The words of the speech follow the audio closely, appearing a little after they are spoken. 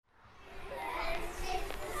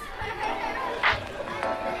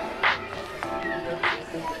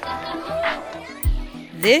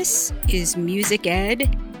This is Music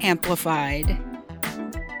Ed Amplified.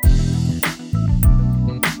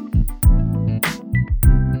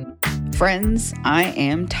 Friends, I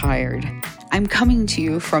am tired. I'm coming to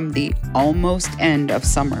you from the almost end of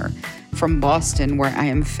summer, from Boston, where I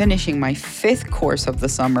am finishing my 5th course of the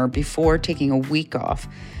summer before taking a week off.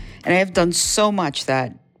 And I have done so much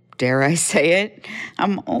that, dare I say it,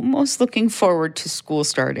 I'm almost looking forward to school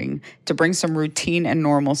starting to bring some routine and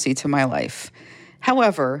normalcy to my life.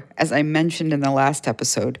 However, as I mentioned in the last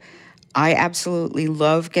episode, I absolutely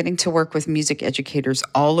love getting to work with music educators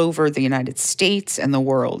all over the United States and the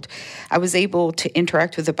world. I was able to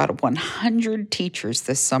interact with about 100 teachers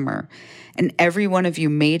this summer, and every one of you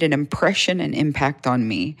made an impression and impact on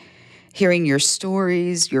me. Hearing your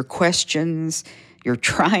stories, your questions, your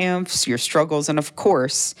triumphs, your struggles, and of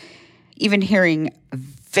course, even hearing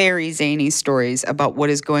very zany stories about what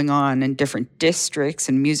is going on in different districts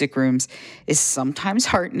and music rooms is sometimes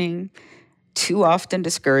heartening, too often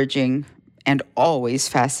discouraging, and always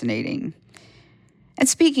fascinating. And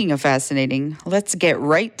speaking of fascinating, let's get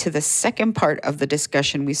right to the second part of the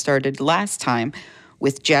discussion we started last time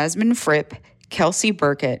with Jasmine Fripp, Kelsey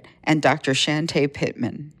Burkett, and Dr. Shantae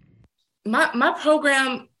Pittman. My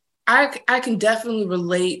program, I can definitely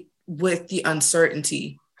relate with the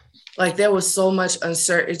uncertainty. Like, there was so much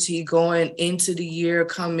uncertainty going into the year,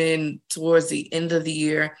 coming towards the end of the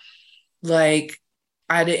year. Like,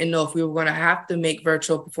 I didn't know if we were going to have to make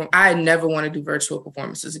virtual perform. I never want to do virtual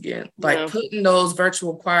performances again. Like, putting those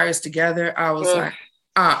virtual choirs together, I was like,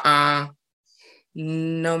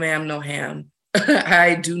 no ma'am, no ham.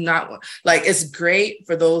 I do not want, like, it's great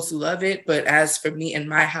for those who love it, but as for me in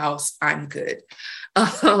my house, I'm good.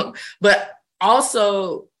 But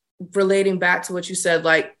also relating back to what you said,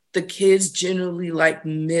 like, the kids generally like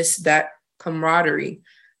miss that camaraderie.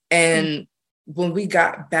 And when we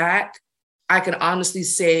got back, I can honestly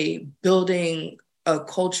say building a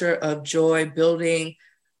culture of joy, building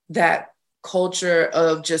that culture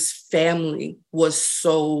of just family was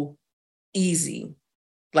so easy.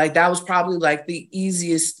 Like, that was probably like the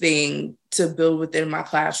easiest thing to build within my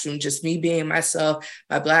classroom, just me being myself,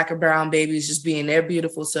 my Black and brown babies just being their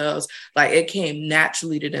beautiful selves. Like, it came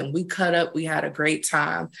naturally to them. We cut up, we had a great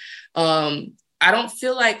time. I don't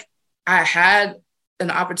feel like I had an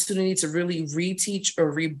opportunity to really reteach or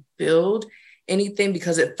rebuild anything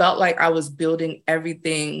because it felt like I was building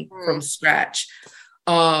everything from scratch.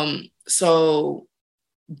 So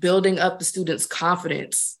building up the students'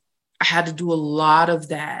 confidence, I had to do a lot of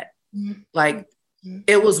that. Like,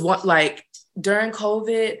 it was what, like, during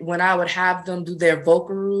COVID, when I would have them do their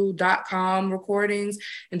Vocaroo.com recordings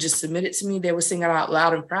and just submit it to me, they were singing out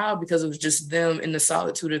loud and proud because it was just them in the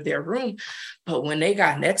solitude of their room. But when they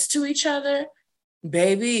got next to each other,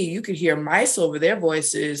 baby, you could hear mice over their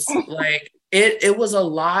voices. Like, it was a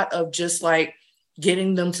lot of just like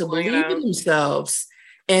getting them to believe in themselves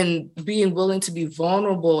and being willing to be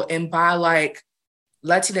vulnerable. And by like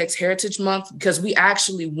Latinx Heritage Month, because we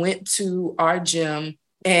actually went to our gym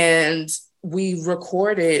and we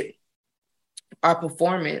recorded our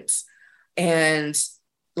performance, and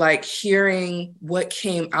like hearing what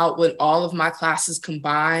came out with all of my classes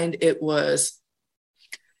combined, it was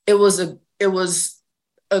a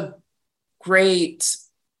great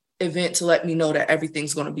event to let me know that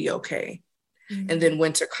everything's going to be okay. And then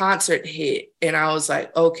winter concert hit and I was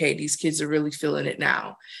like, okay, these kids are really feeling it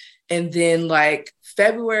now. And then like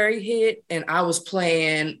February hit and I was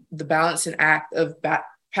playing the balancing act of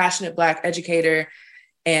passionate Black educator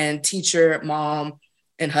and teacher, mom,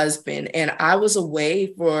 and husband. And I was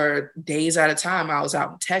away for days at a time. I was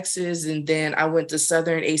out in Texas, and then I went to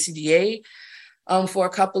Southern ACDA for a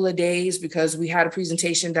couple of days because we had a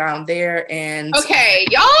presentation down there. And okay,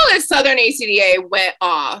 y'all at Southern ACDA went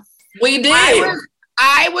off. We did.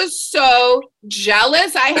 I was so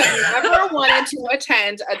jealous. I had never wanted to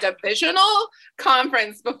attend a divisional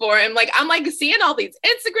conference before. And like, I'm like seeing all these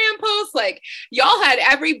Instagram posts, like y'all had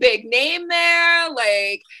every big name there,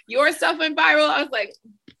 like your stuff went viral. I was like,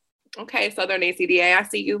 okay, Southern ACDA, I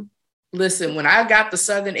see you. Listen, when I got the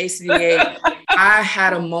Southern ACDA, I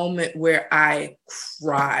had a moment where I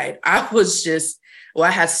cried. I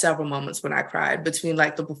had several moments when I cried between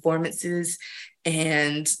like the performances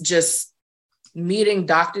and just meeting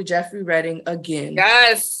Dr. Jeffrey Redding again.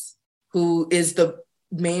 Yes. Who is the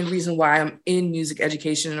main reason why I'm in music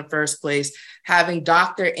education in the first place. Having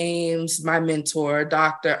Dr. Ames, my mentor,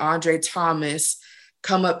 Dr. Andre Thomas,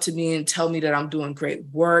 come up to me and tell me that I'm doing great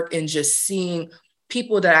work, and just seeing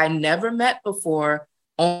people that I never met before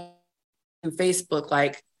on Facebook,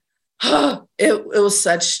 like, it was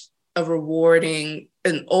such a rewarding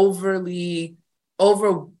and overly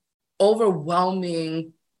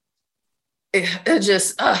overwhelming. It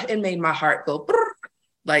just, it made my heart go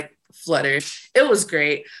like flutter. It was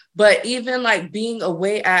great. But even like being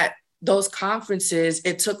away at those conferences,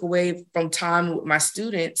 it took away from time with my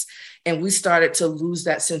students, and we started to lose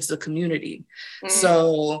that sense of community.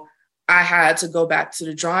 So I had to go back to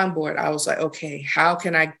the drawing board. I was like, okay, how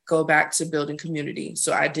can I go back to building community?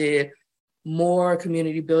 So I did more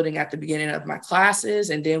community building at the beginning of my classes.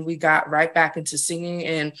 And then we got right back into singing.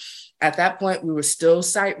 And at that point, we were still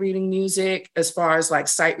sight reading music as far as like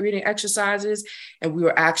sight reading exercises. And we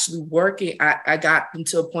were actually working. I got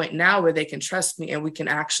into a point now where they can trust me and we can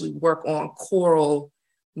actually work on choral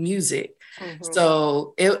music.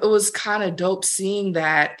 So it was kind of dope seeing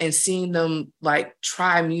that and seeing them like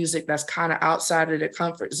try music that's kind of outside of their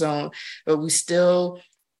comfort zone, but we still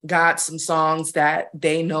got some songs that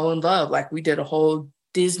they know and love. Like we did a whole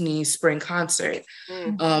Disney spring concert.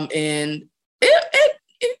 And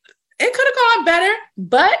it could have gone better,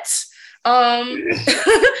 but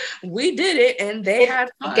we did it and they had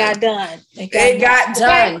fun. It got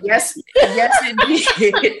done. Yes,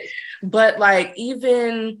 it did. But like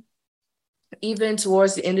even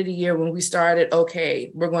towards the end of the year when we started, okay,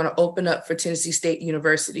 we're going to open up for Tennessee State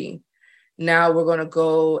University. Now we're going to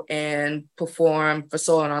go and perform for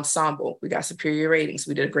solo and ensemble. We got superior ratings.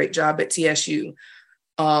 We did a great job at TSU.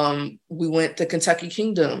 We went to Kentucky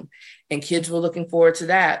Kingdom and kids were looking forward to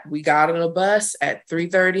that. We got on a bus at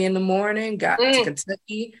 3:30 in the morning, got to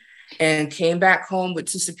Kentucky and came back home with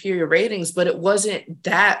 2 superior ratings. But it wasn't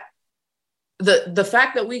that. The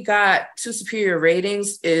fact that we got 2 superior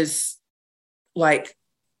ratings is like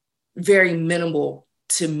very minimal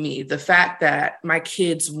to me. The fact that my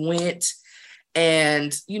kids went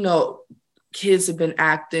and, you know, kids have been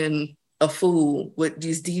acting a fool with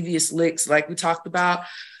these devious licks like we talked about.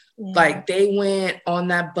 Like they went on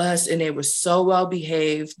that bus and they were so well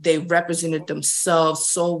behaved. They represented themselves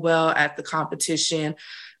so well at the competition.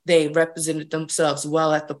 They represented themselves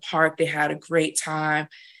well at the park. They had a great time.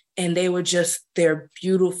 And they were just their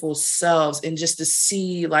beautiful selves. And just to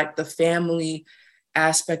see like the family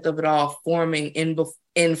aspect of it all forming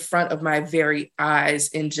in front of my very eyes,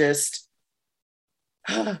 and just,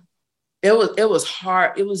 it was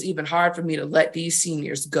hard. It was even hard for me to let these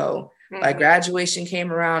seniors go. Like graduation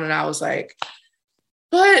came around and I was like,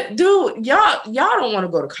 but dude, y'all don't want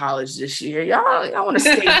to go to college this year. Y'all want to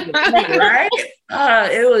stay here, right?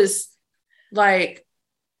 It was like,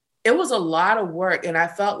 it was a lot of work. And I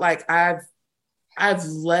felt like I've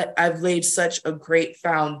laid such a great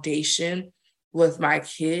foundation with my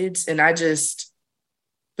kids. And I just,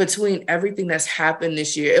 between everything that's happened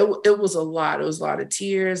this year, it was a lot. It was a lot of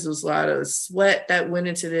tears. It was a lot of sweat that went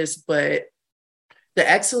into this, but the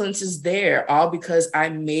excellence is there, all because I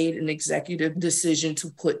made an executive decision to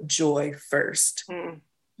put joy first. And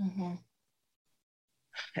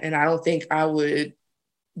I don't think I would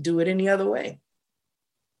do it any other way.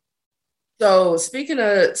 So speaking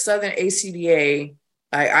of Southern ACDA,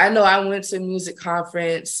 I know I went to a music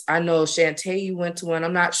conference. I know Shantae, you went to one.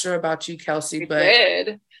 I'm not sure about you, Kelsey, but I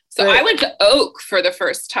did. So I went to Oak for the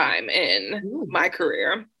first time in my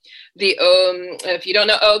career. The if you don't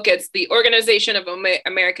know Oak, it's the Organization of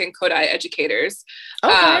American Kodály Educators.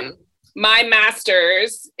 Okay. My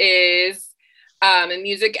master's is in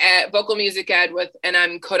vocal music ed and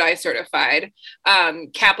I'm Kodály certified.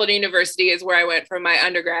 Capital University is where I went for my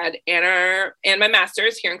undergrad and my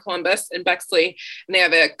master's here in Columbus in Bexley. And they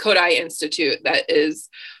have a Kodály Institute that is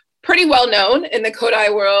pretty well known in the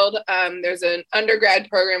Kodály world. There's an undergrad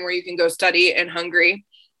program where you can go study in Hungary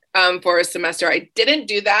for a semester. I didn't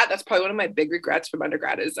do that. That's probably one of my big regrets from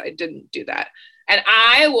undergrad is I didn't do that. And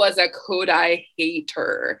I was a Kodály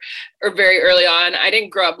hater very early on. I didn't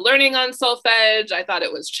grow up learning on solfege. I thought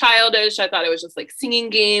it was childish. I thought it was just like singing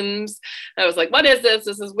games. I was like, what is this?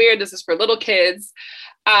 This is weird. This is for little kids.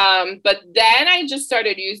 But then I just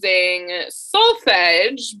started using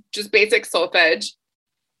solfege, just basic solfege,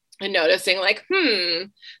 and noticing like,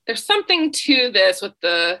 there's something to this with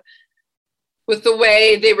the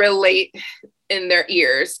way they relate in their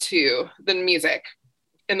ears to the music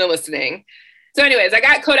and the listening. So anyways, I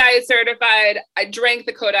got Kodály certified. I drank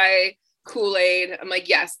the Kodály Kool-Aid. I'm like,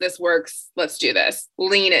 yes, this works. Let's do this.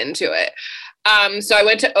 Lean into it. So I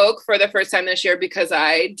went to Oak for the first time this year because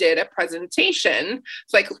I did a presentation.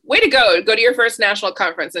 It's like, way to go to your first national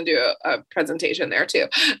conference and do a presentation there too.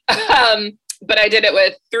 But I did it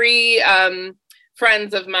with 3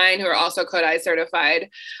 friends of mine who are also Kodály certified.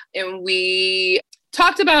 And we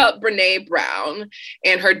talked about Brené Brown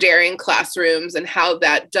and her daring classrooms and how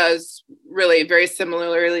that does really very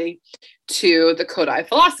similarly to the Kodály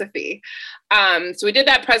philosophy. So we did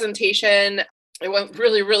that presentation It went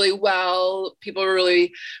really, really well. People were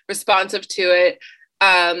really responsive to it.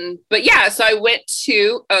 But yeah, so I went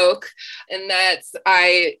to Oak, and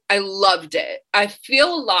I loved it. I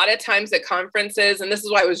feel a lot of times at conferences, and this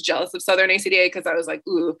is why I was jealous of Southern ACDA, because I was like,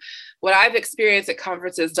 ooh, what I've experienced at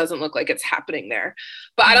conferences doesn't look like it's happening there.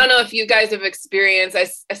 But I don't know if you guys have experienced,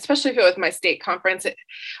 especially if it was my state conference, it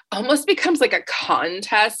almost becomes like a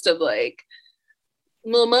contest of like,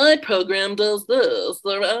 well, my program does this,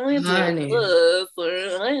 or I do this,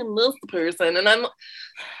 or I am this person. And I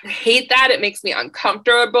hate that. It makes me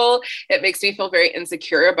uncomfortable. It makes me feel very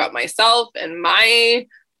insecure about myself and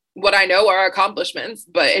what I know are accomplishments,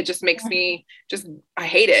 but it just makes me I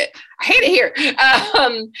hate it. I hate it here.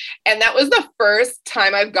 And that was the first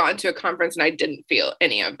time I've gone to a conference and I didn't feel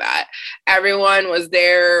any of that. Everyone was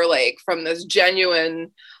there like from this genuine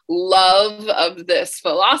love of this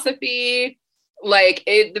philosophy. Like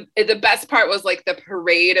the best part was like the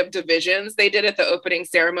parade of divisions they did at the opening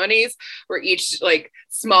ceremonies, where each like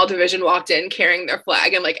small division walked in carrying their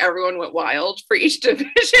flag, and like everyone went wild for each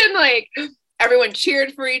division. Like everyone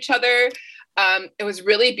cheered for each other. It was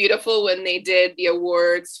really beautiful when they did the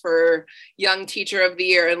awards for Young Teacher of the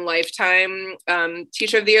Year and Lifetime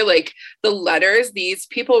Teacher of the Year. Like the letters these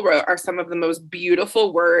people wrote are some of the most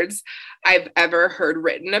beautiful words I've ever heard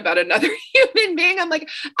written about another human being. I'm like,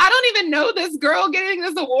 I don't even know this girl getting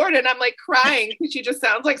this award, and I'm like crying because she just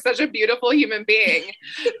sounds like such a beautiful human being.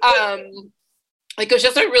 Like it was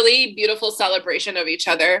just a really beautiful celebration of each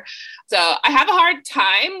other. So I have a hard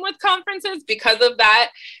time with conferences because of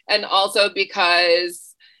that. And also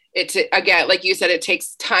because again, like you said, it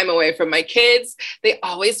takes time away from my kids. They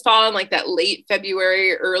always fall in like that late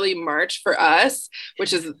February, early March for us,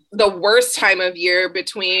 which is the worst time of year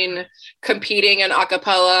between competing in a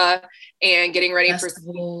cappella and getting ready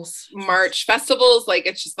festivals. For March festivals. Like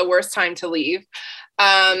it's just the worst time to leave.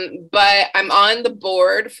 But I'm on the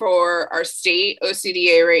board for our state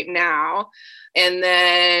OCDA right now. And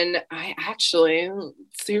then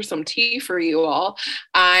here's some tea for you all.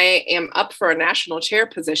 I am up for a national chair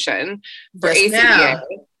position for ACDA. Now.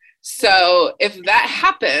 So if that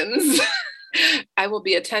happens, I will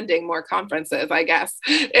be attending more conferences, I guess,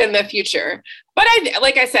 in the future. But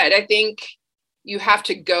like I said, I think you have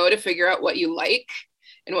to go to figure out what you like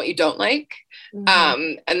and what you don't like.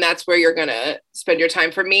 Mm-hmm. And that's where you're going to spend your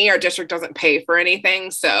time. For me, our district doesn't pay for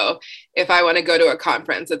anything. So if I want to go to a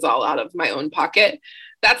conference, it's all out of my own pocket.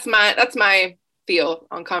 That's my feel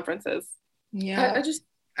on conferences. Yeah.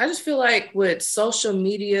 I just feel like with social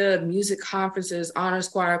media, music conferences, honors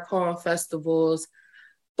choir, choral festivals,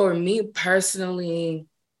 for me personally,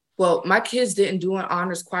 well, my kids didn't do an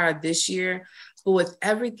honors choir this year, but with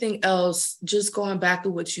everything else, just going back to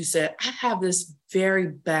what you said, I have this very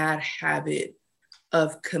bad habit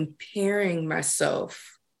of comparing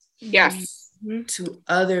myself to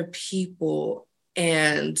other people.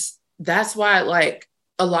 And that's why, like,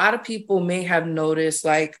 a lot of people may have noticed,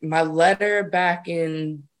 like, my letter back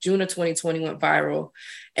in June of 2020 went viral.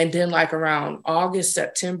 And then, like, around August,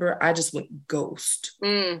 September, I just went ghost.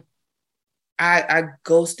 I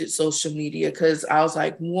ghosted social media because I was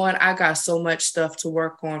like, one, I got so much stuff to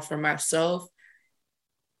work on for myself,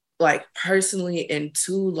 like personally, and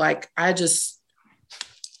two, like I just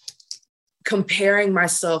comparing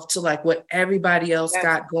myself to like what everybody else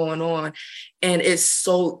got going on. And it's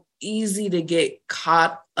so easy to get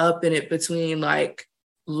caught up in it between like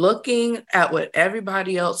looking at what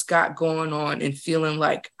everybody else got going on and feeling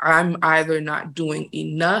like I'm either not doing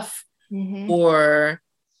enough or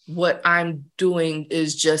what I'm doing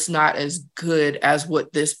is just not as good as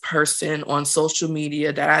what this person on social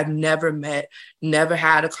media that I've never met, never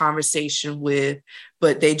had a conversation with,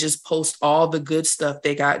 but they just post all the good stuff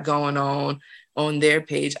they got going on their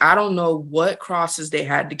page. I don't know what crosses they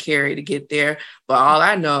had to carry to get there, but all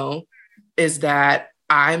I know is that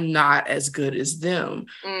I'm not as good as them.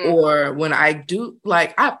 Or when I do,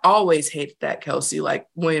 like, I've always hated that, Kelsey, like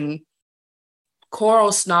when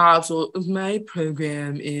choral snobs will, my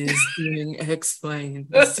program is being explained.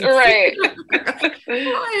 Right.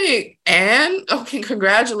 Like, and okay,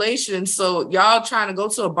 congratulations. So y'all trying to go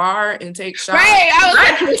to a bar and take shots? Right. I was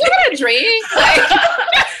like, you want a drink?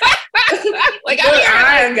 Like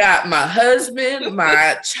I got my husband,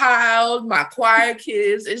 my child, my choir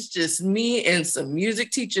kids. It's just me and some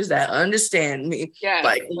music teachers that understand me. Yeah.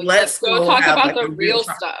 Like, let's go talk about like the real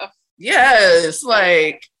stuff. Yes.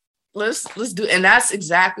 Like, let's do, and that's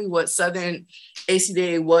exactly what Southern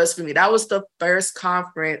ACDA was for me. That was the first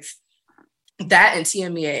conference, that and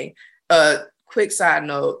TMEA. Quick side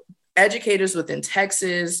note, educators within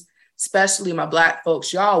Texas, especially my Black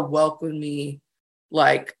folks, y'all welcomed me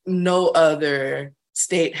like no other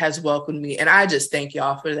state has welcomed me. And I just thank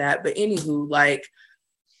y'all for that. But anywho, like,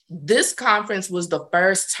 this conference was the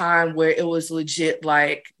first time where it was legit,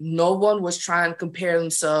 like, no one was trying to compare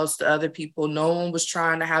themselves to other people. No one was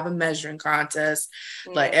trying to have a measuring contest.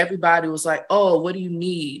 Like, everybody was like, oh, what do you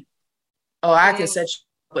need? Oh, I can set you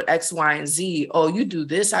up with X, Y, and Z. Oh, you do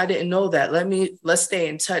this. I didn't know that. Let's stay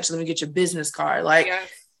in touch. Let me get your business card. Like,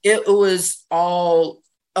 it was all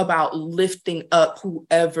about lifting up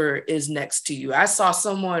whoever is next to you. I saw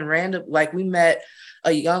someone random, like, we met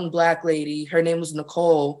a young Black lady. Her name was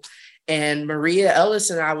Nicole, and Maria Ellis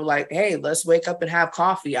and I were like, hey, let's wake up and have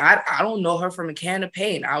coffee. I don't know her from a can of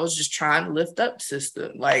paint. I was just trying to lift up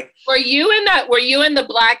sister. Like, were you in the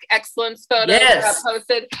Black excellence photo that I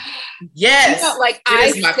posted? Yes. You know, like, I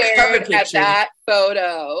stared at that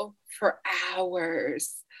photo for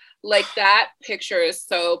hours. Like, that picture is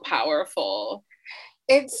so powerful.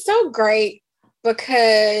 It's so great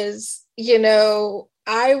because, you know,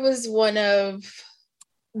 I was one of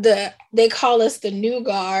they call us the new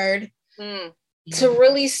guard, to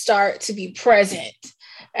really start to be present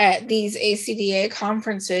at these ACDA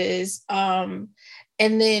conferences. And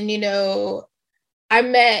then, you know, I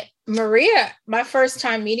met Maria. My first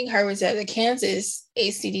time meeting her was at the Kansas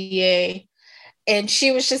ACDA. And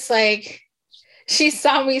she was just like, she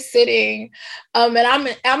saw me sitting,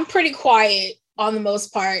 and I'm pretty quiet on the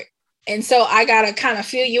most part. And so I got to kind of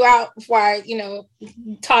feel you out before I, you know,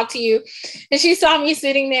 talk to you. And she saw me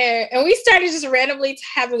sitting there, and we started just randomly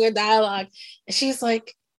having a dialogue. And she's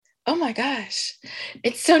like, oh my gosh,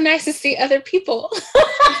 it's so nice to see other people.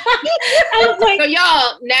 I was like, so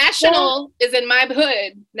y'all, National is in my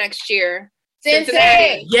hood next year.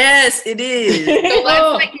 Cincinnati. Yes, it is. So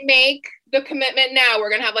let's like make the commitment now. We're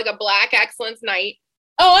going to have like a Black Excellence night.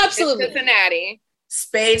 Oh, absolutely. In Cincinnati.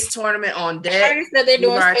 Spades tournament on deck. I already said they're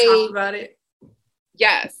doing spades. Talked about it.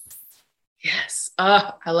 Yes.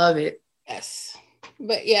 I love it. Yes.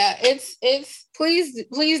 But yeah, it's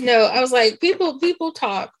please know. I was like, people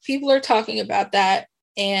talk. People are talking about that.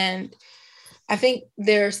 And I think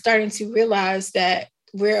they're starting to realize that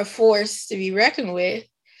we're a force to be reckoned with.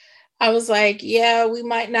 I was like, yeah, we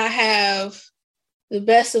might not have the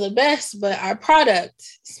best of the best, but our product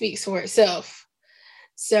speaks for itself.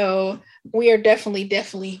 So we are definitely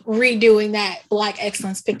redoing that Black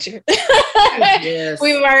excellence picture. Yes.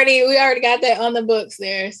 We already got that on the books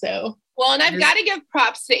there. So well, and I've got to give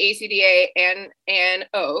props to ACDA and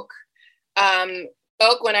Oak.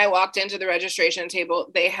 Oak, when I walked into the registration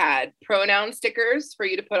table, they had pronoun stickers for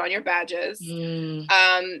you to put on your badges.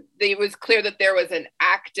 It was clear that there was an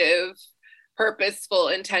active, purposeful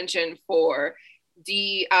intention for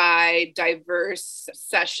DI, diverse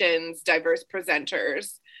sessions, diverse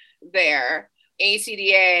presenters there.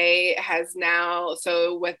 ACDA has now,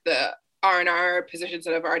 so with the R&R positions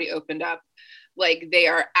that have already opened up, like they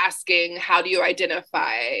are asking, how do you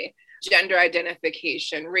identify gender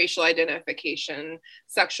identification, racial identification,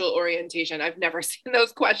 sexual orientation? I've never seen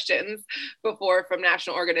those questions before from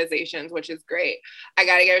national organizations, which is great. I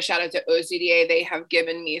got to give a shout out to OCDA. They have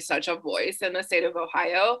given me such a voice in the state of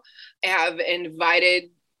Ohio. I have invited,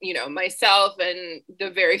 you know, myself and the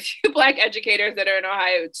very few Black educators that are in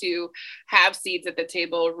Ohio to have seats at the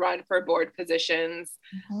table, run for board positions,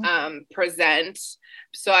 present.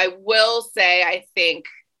 So I will say, I think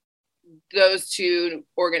those two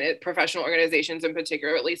professional organizations in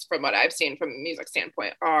particular, at least from what I've seen from a music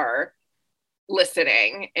standpoint, are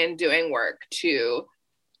listening and doing work to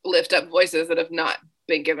lift up voices that have not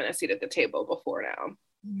been given a seat at the table before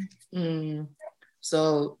now.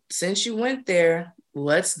 So since you went there,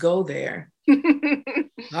 let's go there.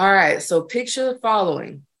 All right. So picture the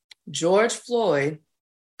following. George Floyd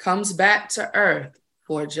comes back to Earth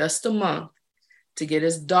for just a month to get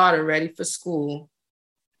his daughter ready for school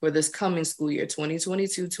for this coming school year,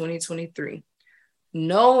 2022-2023.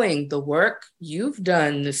 Knowing the work you've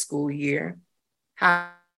done this school year, how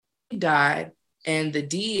he died, and the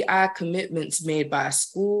DEI commitments made by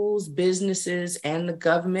schools, businesses, and the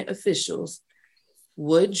government officials,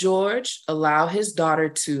 would George allow his daughter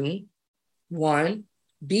to, 1,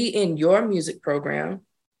 be in your music program,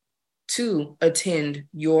 2, attend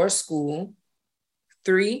your school,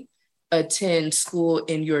 3, attend school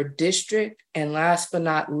in your district, and last but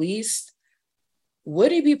not least,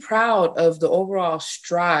 would he be proud of the overall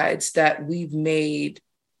strides that we've made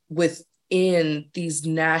within these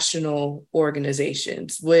national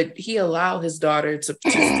organizations? Would he allow his daughter to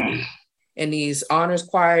participate in these honors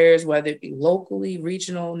choirs, whether it be locally,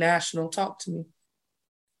 regional, national? Talk to me.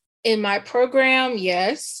 In my program,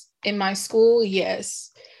 yes. In my school,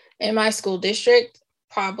 yes. In my school district,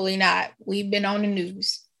 probably not. We've been on the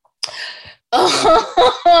news.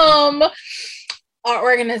 Our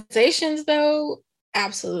organizations, though,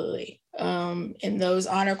 absolutely. In those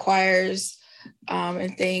honor choirs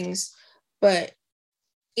and things. But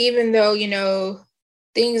even though, you know,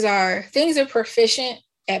 things are proficient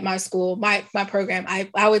at my school, my program,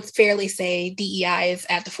 I would fairly say DEI is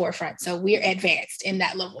at the forefront. So we're advanced in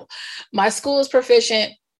that level. My school is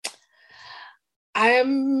proficient.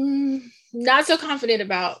 I'm not so confident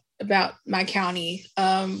about my county.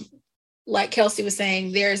 Like Kelsey was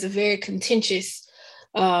saying, there's a very contentious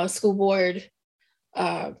school board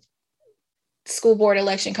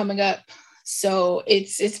election coming up. So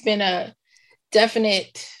it's been a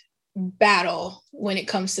definite battle when it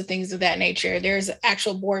comes to things of that nature. There's an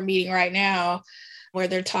actual board meeting right now where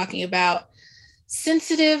they're talking about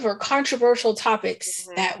sensitive or controversial topics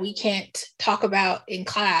that we can't talk about in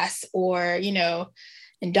class, or, you know,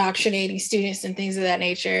 indoctrinating students and things of that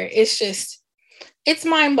nature. It's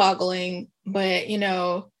mind-boggling, but, you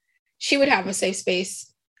know, she would have a safe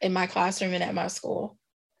space in my classroom and at my school.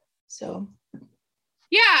 So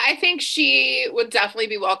yeah, I think she would definitely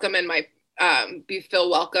be welcome in my feel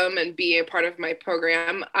welcome and be a part of my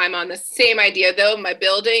program. I'm on the same idea though. My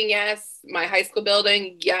building, yes. My high school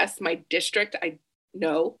building, yes. My district,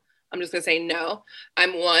 no. I'm just gonna say no.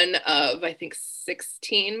 I'm one of, I think,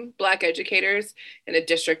 16 Black educators in a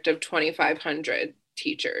district of 2,500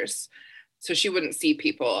 teachers. So she wouldn't see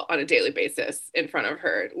people on a daily basis in front of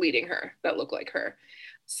her, leading her, that look like her.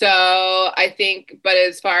 So I think, but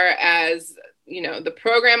as far as, you know, the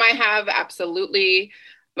program I have, absolutely.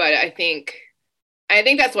 But I think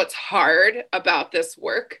that's what's hard about this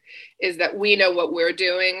work, is that we know what we're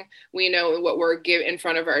doing. We know what we're in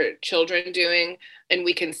front of our children doing, and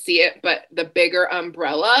we can see it. But the bigger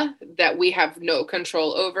umbrella that we have no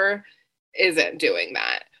control over isn't doing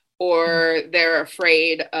that, or they're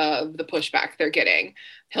afraid of the pushback they're getting.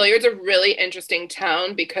 Hilliard's a really interesting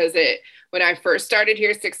town because when I first started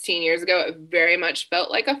here 16 years ago, it very much felt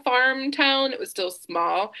like a farm town. It was still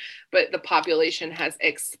small, but the population has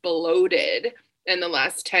exploded in the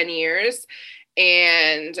last 10 years,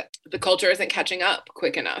 and the culture isn't catching up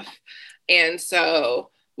quick enough. And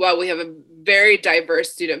so while we have a very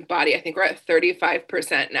diverse student body, I think we're at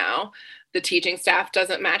 35% now. The teaching staff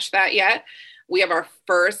doesn't match that yet. We have our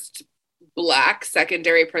first Black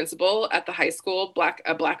secondary principal at the high school,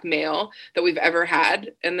 a Black male that we've ever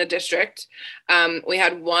had in the district. We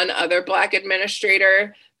had one other Black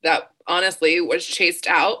administrator that honestly was chased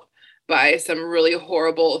out by some really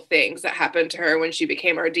horrible things that happened to her when she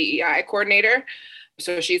became our DEI coordinator.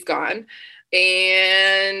 So she's gone,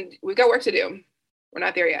 and we've got work to do. We're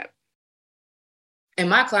not there yet. In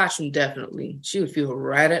my classroom, definitely. She would feel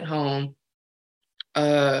right at home.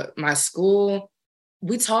 My school,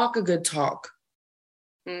 we talk a good talk.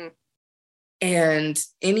 And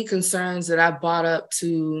any concerns that I brought up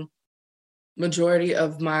to majority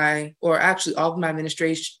of all of my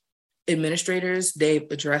administrators, they've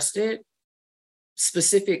addressed it.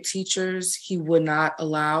 Specific teachers, he would not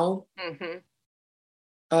allow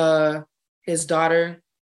his daughter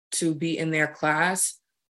to be in their class.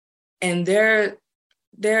 And there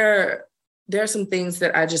are some things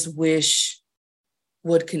that I just wish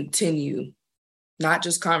would continue. Not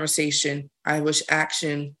just conversation. I wish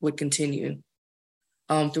action would continue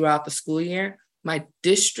throughout the school year. My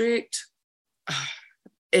district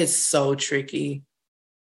is so tricky.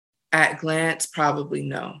 At glance, probably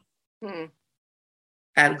no.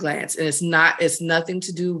 At glance. And it's nothing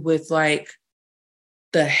to do with like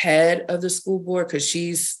the head of the school board, because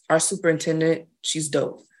she's our superintendent. She's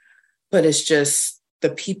dope. But it's just the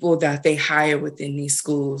people that they hire within these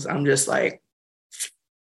schools. I'm just like,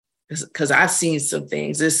 because I've seen some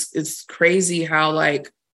things. It's crazy how like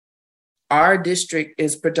our district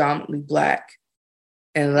is predominantly Black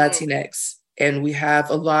and Latinx, and we have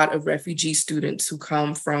a lot of refugee students who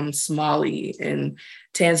come from Somalia and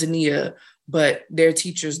Tanzania, but their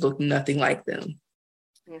teachers look nothing like them.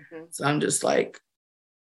 So I'm just like,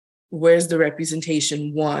 where's the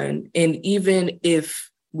representation? One, and even if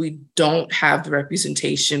we don't have the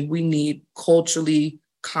representation, we need culturally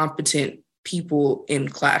competent people in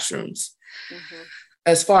classrooms.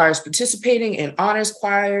 As far as participating in honors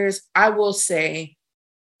choirs, I will say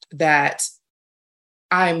that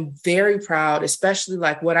I'm very proud, especially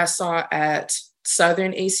like what I saw at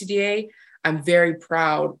Southern ACDA. I'm very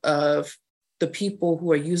proud of the people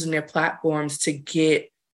who are using their platforms to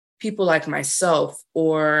get people like myself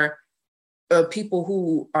or people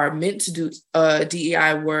who are meant to do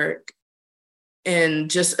DEI work and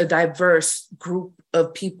just a diverse group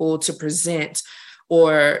of people to present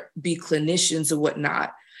or be clinicians or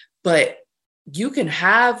whatnot. But you can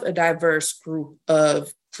have a diverse group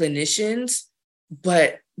of clinicians,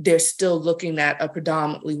 but they're still looking at a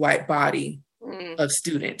predominantly white body of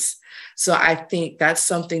students. So I think that's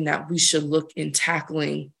something that we should look in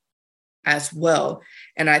tackling as well.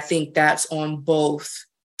 And I think that's on both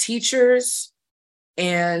teachers,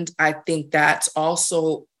 and I think that's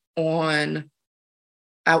also on,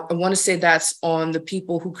 I want to say that's on the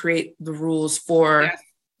people who create the rules for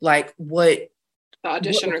like what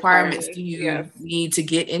audition requirements do you need to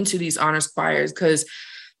get into these honors choirs, because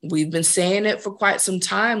we've been saying it for quite some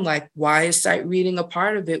time, like, why is sight reading a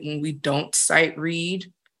part of it when we don't sight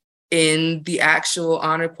read in the actual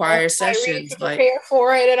honor choir sessions? Like, prepare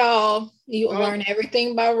for it at all. You learn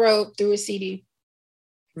everything by rote through a CD.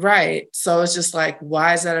 Right. So it's just like,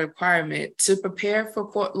 why is that a requirement? To prepare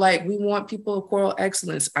for, like, we want people of choral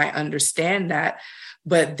excellence. I understand that,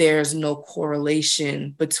 but there's no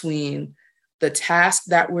correlation between the task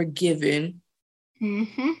that we're given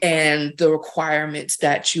and the requirements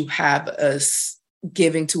that you have us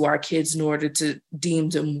giving to our kids in order to deem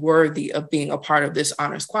them worthy of being a part of this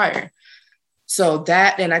honors choir. So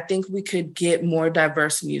that, and I think we could get more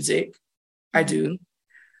diverse music. I do.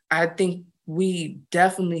 I think we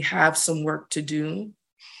definitely have some work to do,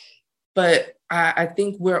 but I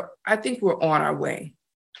think we're on our way.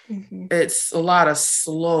 It's a lot of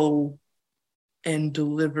slow and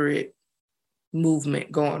deliberate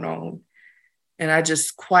movement going on. And I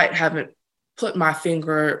just quite haven't put my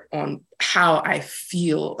finger on how I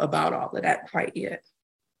feel about all of that quite yet.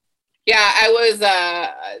 Yeah, I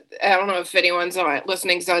don't know if anyone's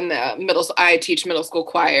listening's on the I Teach Middle School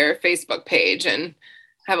Choir Facebook page, and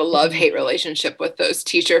have a love-hate relationship with those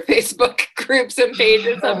teacher Facebook groups and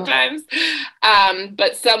pages sometimes.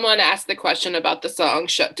 But someone asked the question about the song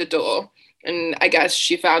Shut the Door. And I guess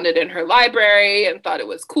she found it in her library and thought it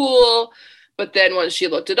was cool. But then when she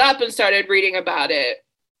looked it up and started reading about it,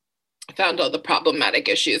 found all the problematic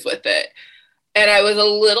issues with it. And I was a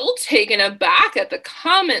little taken aback at the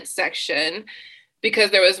comment section,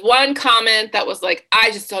 because there was one comment that was like,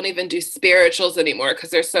 I just don't even do spirituals anymore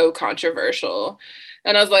because they're so controversial.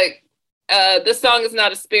 And I was like, this song is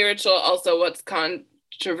not a spiritual. Also, what's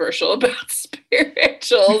controversial about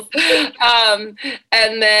spirituals? And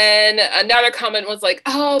then another comment was like,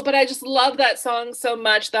 oh, but I just love that song so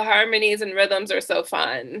much. The harmonies and rhythms are so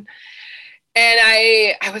fun. And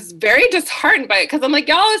I was very disheartened by it, because I'm like,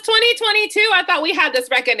 y'all, it's 2022. I thought we had this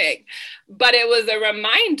reckoning. But it was a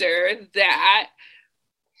reminder that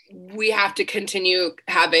we have to continue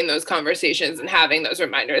having those conversations and having those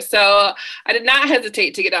reminders. So I did not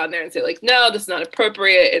hesitate to get on there and say, like, no, this is not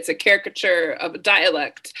appropriate. It's a caricature of a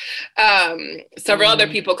dialect. Several other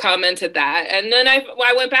people commented that. And then I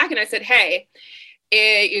went back and I said, hey,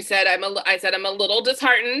 I said I'm a little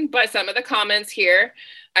disheartened by some of the comments here.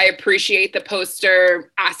 I appreciate the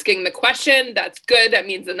poster asking the question. That's good. That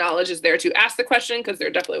means the knowledge is there to ask the question, because there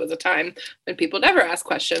definitely was a time when people never asked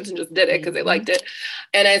questions and just did it because they liked it.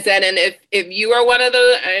 And I said, and if you are one of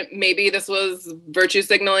those, maybe this was virtue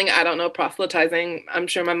signaling, I don't know, proselytizing. I'm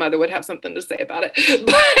sure my mother would have something to say about it.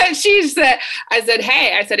 But I said,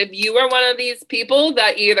 hey, if you are one of these people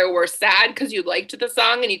that either were sad because you liked the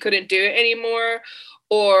song and you couldn't do it anymore,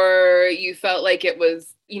 or you felt like it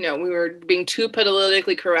was, we were being too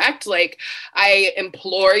politically correct, like, I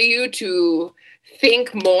implore you to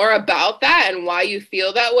think more about that and why you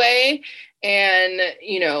feel that way. And,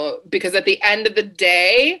 because at the end of the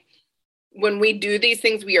day, when we do these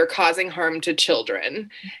things, we are causing harm to children,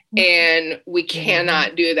 and we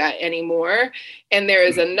cannot do that anymore. And there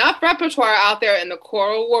is enough repertoire out there in the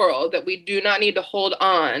choral world that we do not need to hold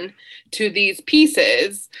on to these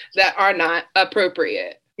pieces that are not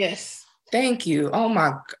appropriate. Yes. Thank you. Oh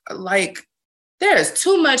my, like, there is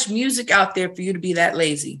too much music out there for you to be that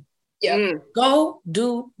lazy. Yeah. Go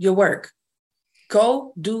do your work.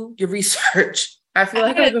 Go do your research. I feel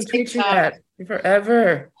like I've been preaching that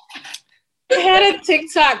forever. I had a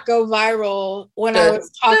TikTok go viral when I was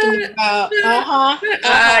talking about,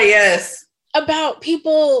 yes, about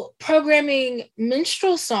people programming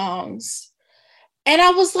minstrel songs. And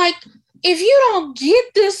I was like, if you don't get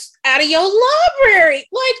this out of your library,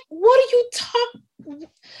 like, what are you talking?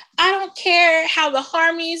 I don't care how the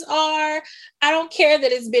harmonies are. I don't care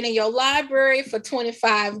that it's been in your library for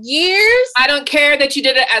 25 years. I don't care that you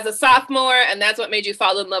did it as a sophomore and that's what made you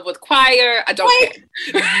fall in love with choir. I don't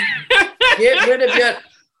care. Get rid of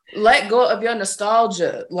let go of your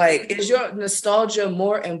nostalgia. Like, is your nostalgia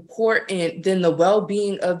more important than the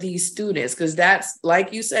well-being of these students? Because that's,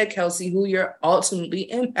 like you said, Kelsey, who you're ultimately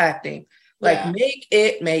impacting. Like, make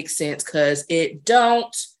it make sense, because it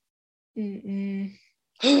don't.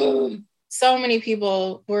 So many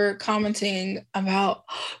people were commenting about,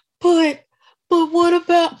 but what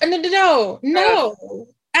about, no,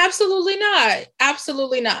 Absolutely not.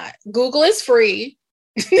 Absolutely not. Google is free.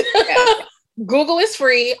 Google is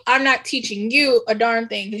free. I'm not teaching you a darn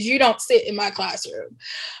thing because you don't sit in my classroom.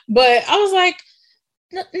 But I was like,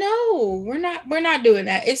 no, we're not doing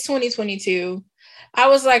that. It's 2022. I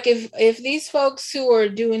was like, if these folks who are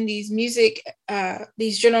doing these music,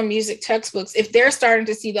 these general music textbooks, if they're starting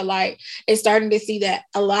to see the light and starting to see that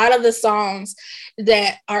a lot of the songs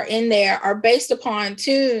that are in there are based upon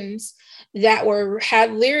tunes that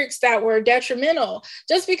had lyrics that were detrimental.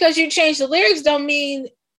 Just because you change the lyrics don't mean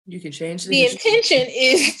you can change the intention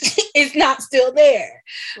is not still there.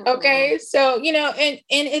 Okay. So, you know, and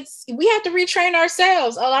we have to retrain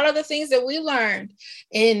ourselves. A lot of the things that we learned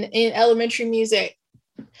in elementary music,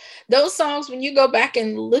 those songs, when you go back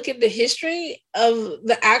and look at the history of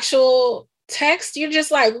the actual text, you're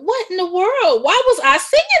just like, what in the world? Why was I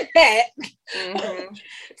singing that? Mm-hmm.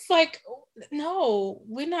 It's like, no,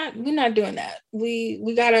 we're not doing that.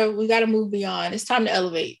 We gotta move beyond. It's time to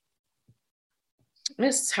elevate.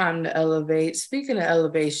 It's time to elevate. Speaking of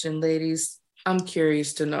elevation, ladies, I'm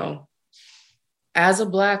curious to know, as a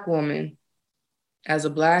Black woman, as a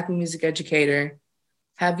Black music educator,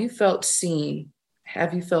 have you felt seen?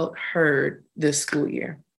 Have you felt heard this school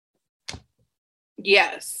year?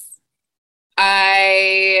 Yes.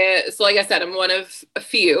 So like I said, I'm one of a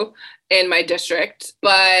few in my district,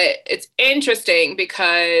 but it's interesting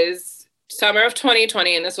because summer of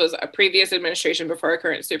 2020, and this was a previous administration before our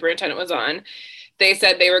current superintendent was on, they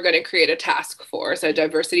said they were going to create a task force, a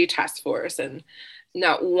diversity task force, and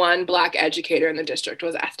not one Black educator in the district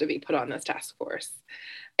was asked to be put on this task force.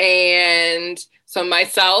 And so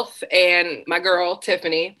myself and my girl,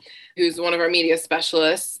 Tiffany, who's one of our media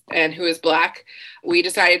specialists and who is Black, we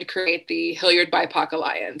decided to create the Hilliard BIPOC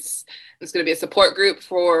Alliance. It's going to be a support group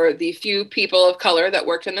for the few people of color that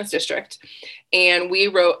worked in this district. And we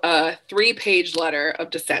wrote a 3-page letter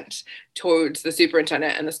of dissent towards the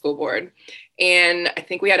superintendent and the school board. And I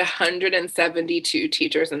think we had 172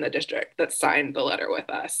 teachers in the district that signed the letter with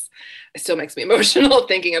us. It still makes me emotional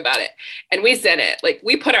thinking about it. And we sent it, like,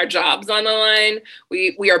 we put our jobs on the line.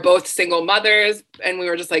 We are both single mothers, and we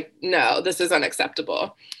were just like, no, this is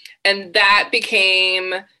unacceptable. And that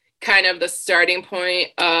became kind of the starting point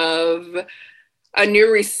of a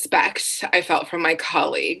new respect I felt from my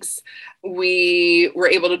colleagues. We were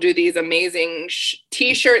able to do these amazing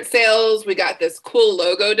t-shirt sales. We got this cool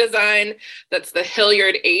logo design that's the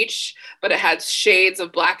Hilliard H, but it has shades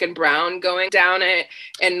of black and brown going down it.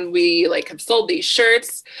 And we have sold these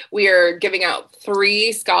shirts. We are giving out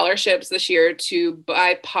 3 scholarships this year to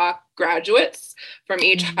BIPOC graduates from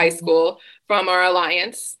each high school from our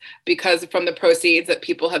alliance, because from the proceeds that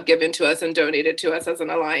people have given to us and donated to us as an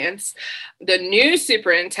alliance. The new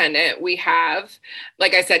superintendent we have,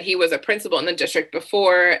 like I said, he was a principal in the district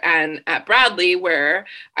before, and at Bradley, where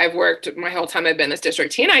I've worked my whole time I've been in this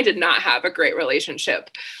district, he and I did not have a great relationship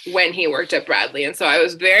when he worked at Bradley. And so I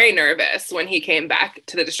was very nervous when he came back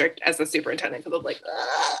to the district as the superintendent, because I was like,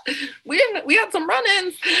 we had some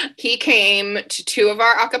run-ins. He came to 2 of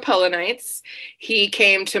our a cappella nights. He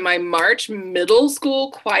came to my March middle school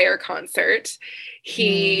choir concert.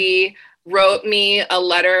 He wrote me a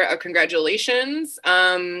letter of congratulations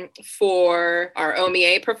for our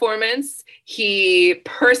OMEA performance. He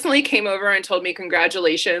personally came over and told me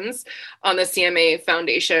congratulations on the CMA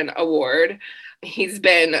Foundation Award. He's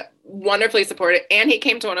been wonderfully supportive, and he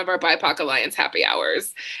came to one of our BIPOC Alliance happy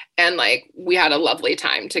hours, and we had a lovely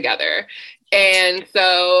time together. And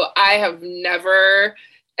so I have never,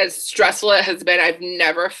 as stressful it has been, I've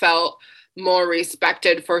never felt more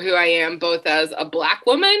respected for who I am, both as a Black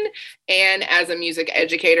woman and as a music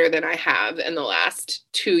educator, than I have in the last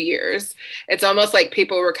 2 years. It's almost like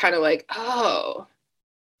people were kind of like, oh,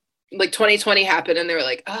 2020 happened, and they were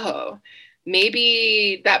like, oh,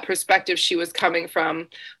 maybe that perspective she was coming from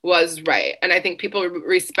was right. And I think people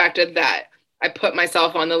respected that I put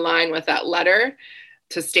myself on the line with that letter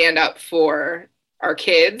to stand up for our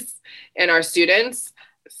kids and our students.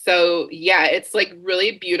 So yeah, it's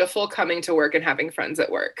really beautiful coming to work and having friends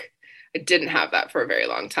at work. I didn't have that for a very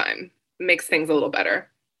long time. It makes things a little better.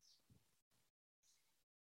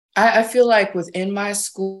 I feel like within my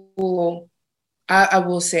school, I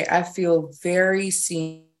will say I feel very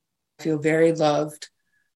seen, I feel very loved,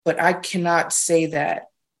 but I cannot say that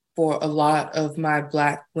for a lot of my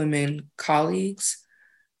Black women colleagues.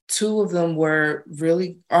 2 of them are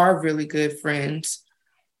really good friends.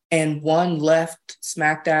 And one left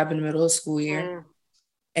smack dab in the middle of the school year.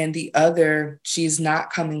 And the other, she's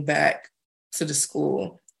not coming back to the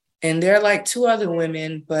school. And there are 2 other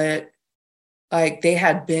women, but they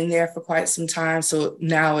had been there for quite some time. So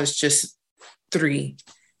now it's just 3.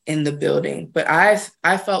 in the building. But I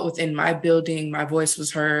felt within my building, my voice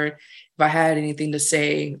was heard. If I had anything to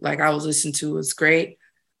say, like I was listened to, it was great.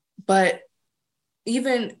 But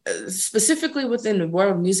even specifically within the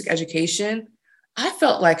world of music education, I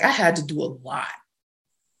felt like I had to do a lot.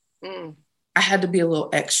 I had to be a little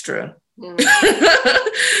extra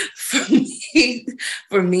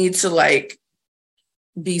for me to like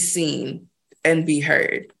be seen and be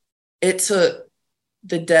heard. It took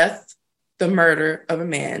the death, the murder of a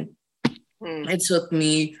man. It took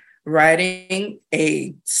me writing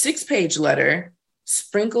a 6-page letter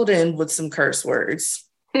sprinkled in with some curse words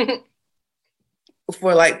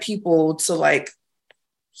for like people to like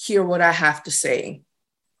hear what I have to say.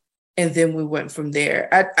 And then we went from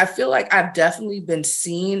there. I feel like I've definitely been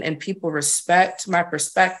seen and people respect my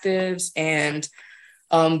perspectives, and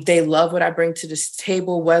they love what I bring to this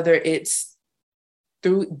table, whether it's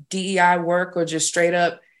through DEI work or just straight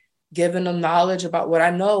up giving them knowledge about what I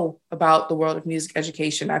know about the world of music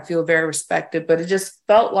education. I feel very respected, but it just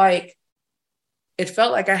felt like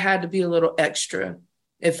I had to be a little extra.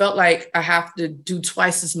 It felt like I have to do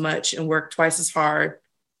twice as much and work twice as hard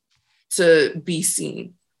to be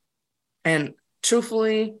seen. And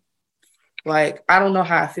truthfully, like, I don't know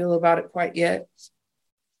how I feel about it quite yet,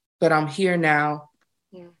 but I'm here now.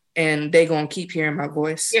 Yeah. And they gonna keep hearing my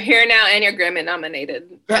voice. You're here now and you're Grammy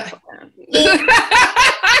nominated. That part.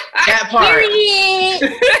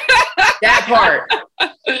 That part.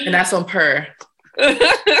 And that's on Per.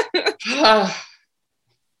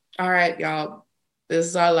 All right, y'all. This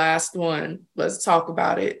is our last one. Let's talk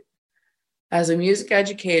about it. As a music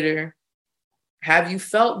educator, have you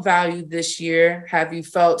felt valued this year? Have you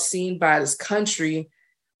felt seen by this country?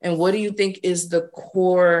 And what do you think is the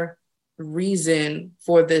core reason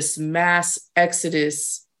for this mass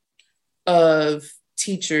exodus of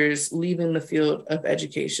teachers leaving the field of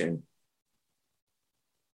education?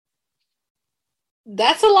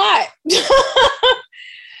 That's a lot.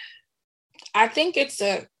 I think it's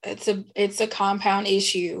a compound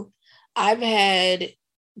issue. I've had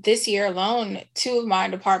this year alone, 2 of my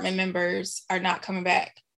department members are not coming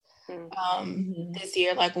back this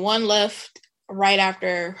year. Like, one left right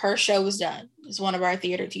after her show was done. It's one of our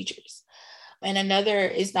theater teachers. And another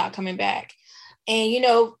is not coming back. And, you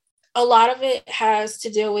know, a lot of it has to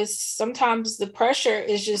do with sometimes the pressure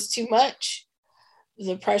is just too much.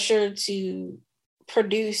 The pressure to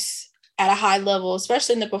produce at a high level,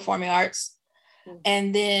 especially in the performing arts.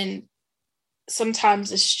 And then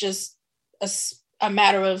sometimes it's just a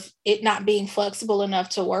matter of it not being flexible enough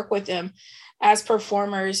to work with them. As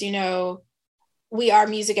performers, you know, we are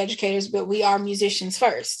music educators, but we are musicians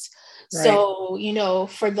first. Right. So, you know,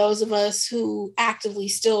 for those of us who actively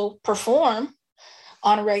still perform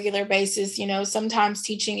on a regular basis, you know, sometimes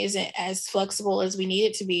teaching isn't as flexible as we need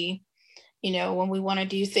it to be, you know, when we want to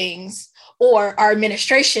do things, or our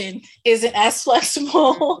administration isn't as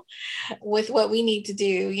flexible with what we need to do,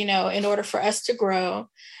 you know, in order for us to grow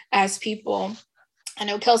as people. I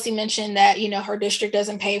know Kelsey mentioned that, you know, her district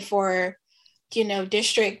doesn't pay for, you know,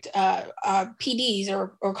 district PDs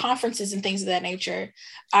or conferences and things of that nature.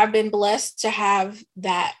 I've been blessed to have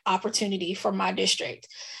that opportunity for my district.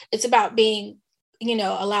 It's about being, you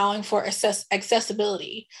know, allowing for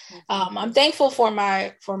accessibility. I'm thankful for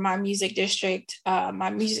my music district, my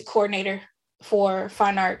music coordinator for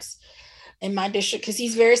fine arts in my district, because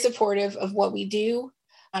he's very supportive of what we do.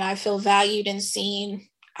 And I feel valued and seen.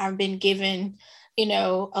 I've been given, you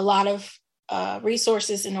know, a lot of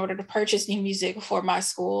resources in order to purchase new music for my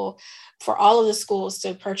school, for all of the schools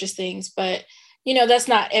to purchase things. But, you know, that's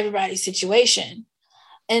not everybody's situation.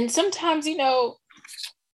 And sometimes, you know,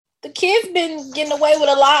 the kids been getting away with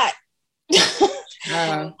a lot.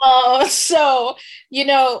 So, you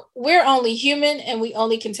know, we're only human and we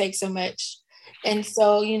only can take so much. And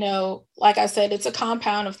so, you know, like I said, it's a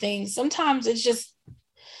compound of things. Sometimes it's just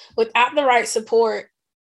without the right support,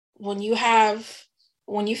 when you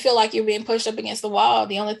feel like you're being pushed up against the wall,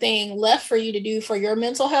 the only thing left for you to do for your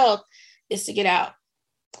mental health is to get out.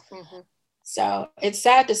 Mm-hmm. So it's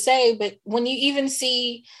sad to say, but when you even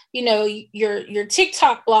see, you know, your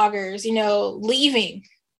TikTok bloggers, you know, leaving,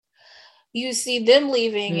 you see them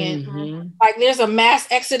leaving, and like there's a mass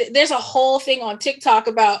exodus. There's a whole thing on TikTok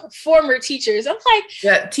about former teachers. I'm like,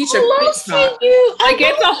 yeah, teacher TikTok.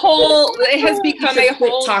 It has become a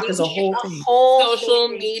whole TikTok is a whole thing. Social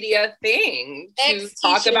media thing to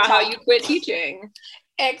talk about how you quit teaching.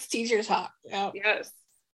 Ex-teacher talk. Yep. Yes.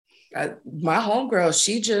 My homegirl,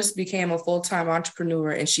 she just became a full-time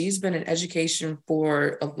entrepreneur, and she's been in education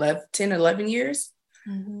for 11 years.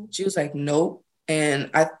 Mm-hmm. She was like, nope. And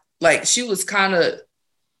she was kind of,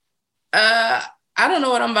 I don't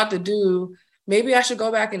know what I'm about to do, maybe I should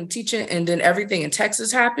go back and teach it. And then everything in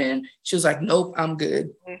Texas happened. She was like, nope, I'm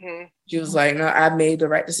good. Mm-hmm. She was like, no, I made the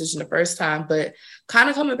right decision the first time. But kind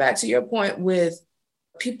of coming back to your point with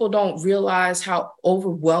people don't realize how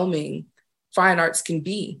overwhelming fine arts can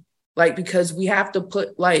be. Like, because we have to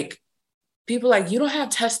put like, people like, you don't have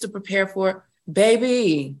tests to prepare for.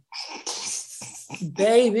 Baby,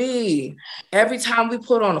 every time we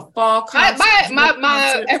put on a fall concert,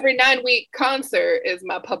 my every 9-week concert is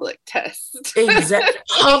my public test. Exactly.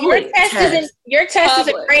 Your test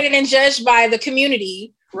isn't graded and judged by the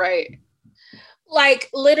community. Right. Like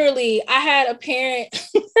literally, I had a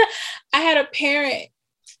parent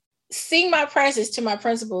sing my praises to my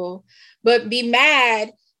principal, but be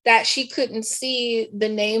mad that she couldn't see the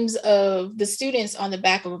names of the students on the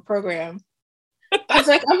back of a program. I was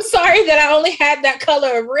like, I'm sorry that I only had that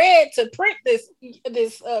color of red to print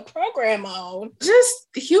this program on. Just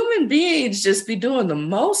human beings just be doing the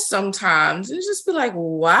most sometimes. It's just be like,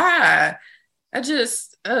 why?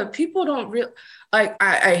 People don't like,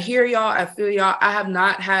 I hear y'all, I feel y'all. I have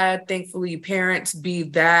not had, thankfully, parents be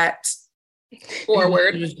that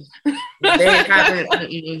forward.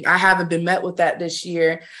 I haven't been met with that this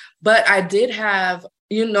year, but I did have,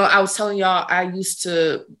 I was telling y'all, I used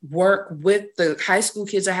to work with the high school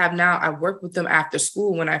kids I have now. I worked with them after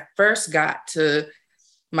school when I first got to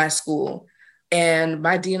my school. And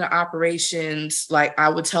my dean of operations, like, I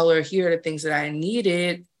would tell her, here are the things that I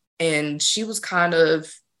needed. And she was kind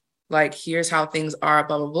of like, here's how things are,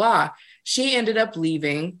 blah, blah, blah. She ended up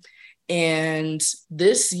leaving. And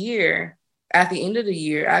this year, at the end of the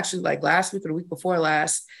year, actually like last week or the week before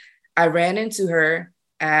last, I ran into her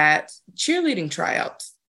at cheerleading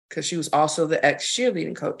tryouts because she was also the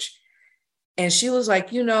ex-cheerleading coach. And she was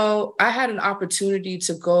like, I had an opportunity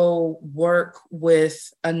to go work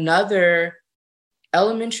with another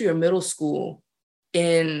elementary or middle school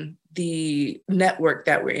in the network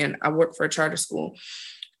that we're in. I work for a charter school.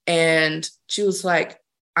 And she was like,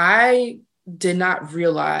 I did not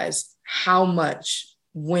realize how much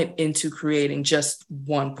went into creating just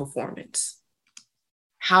one performance.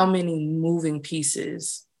 How many moving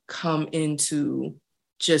pieces come into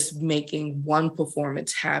just making one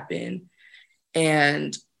performance happen.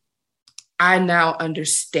 And I now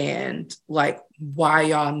understand like why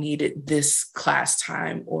y'all needed this class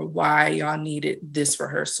time, or why y'all needed this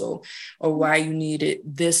rehearsal, or why you needed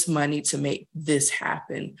this money to make this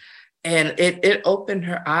happen. And it opened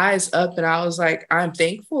her eyes up, and I was like, I'm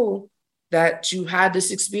thankful that you had this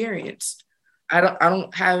experience. I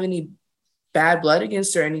don't have any bad blood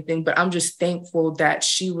against her or anything, but I'm just thankful that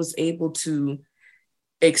she was able to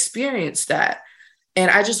experience that. And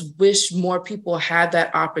I just wish more people had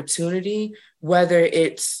that opportunity, whether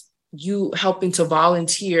it's you helping to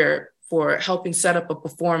volunteer for helping set up a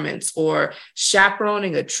performance or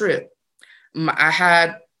chaperoning a trip. I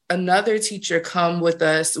had another teacher come with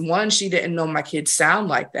us. One, she didn't know my kids sound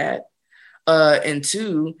like that. And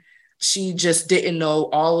two, she just didn't know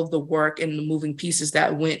all of the work and the moving pieces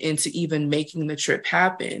that went into even making the trip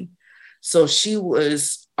happen. So she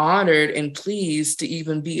was honored and pleased to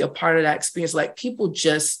even be a part of that experience. Like, people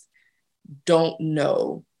just don't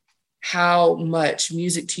know how much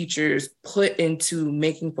music teachers put into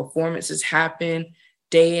making performances happen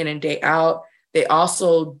day in and day out. They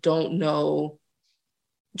also don't know.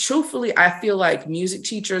 Truthfully, I feel like music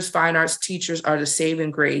teachers, fine arts teachers are the saving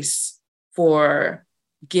grace for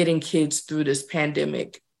getting kids through this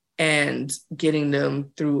pandemic and getting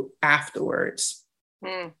them through afterwards.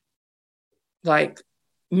 Like,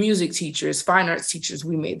 music teachers, fine arts teachers,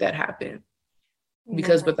 we made that happen.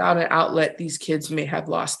 Because without an outlet, these kids may have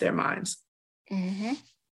lost their minds.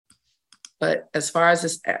 But as far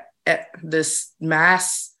as this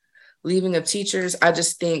mass leaving of teachers, I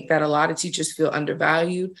just think that a lot of teachers feel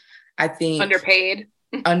undervalued. I think underpaid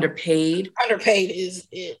is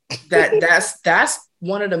it. That's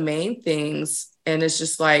one of the main things. And it's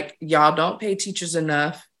just like, y'all don't pay teachers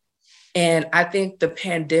enough. And I think the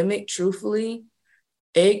pandemic, truthfully,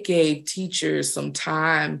 it gave teachers some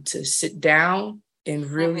time to sit down and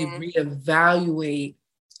really reevaluate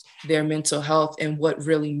their mental health and what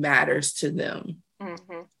really matters to them.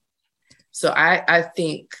 So I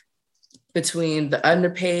think between the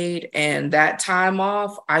underpaid and that time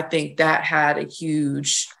off, I think that had a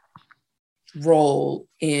huge role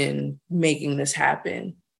in making this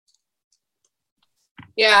happen.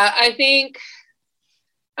 Yeah, I think,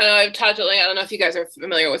 I know I've talked to, I don't know if you guys are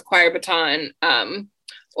familiar with Choir Baton,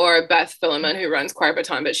 or Beth Philemon, who runs Choir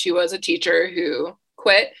Baton, but she was a teacher who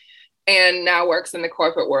quit and now works in the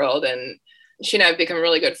corporate world. And she and I have become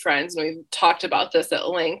really good friends. And we've talked about this at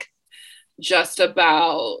length, just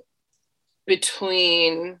about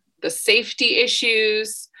between the safety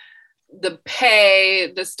issues, the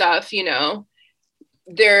pay, the stuff, you know,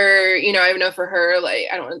 there, you know, I know for her, like,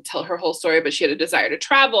 I don't want to tell her whole story, but she had a desire to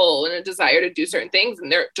travel and a desire to do certain things,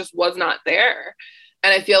 and there just was not there.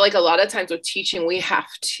 And I feel like a lot of times with teaching, we have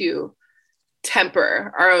to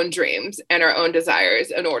temper our own dreams and our own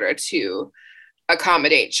desires in order to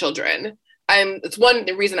accommodate children. It's one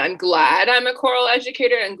reason I'm glad I'm a choral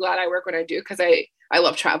educator and glad I work when I do, because I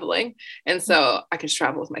love traveling. And so I can just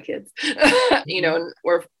travel with my kids, you know, and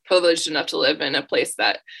we're privileged enough to live in a place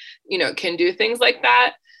that, you know, can do things like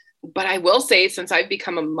that. But I will say, since I've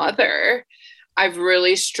become a mother, I've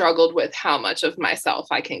really struggled with how much of myself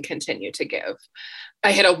I can continue to give.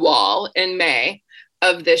 I hit a wall in May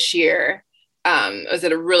of this year. I was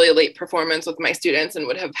at a really late performance with my students and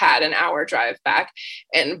would have had an hour drive back.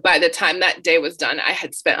 And by the time that day was done, I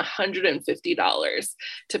had spent $150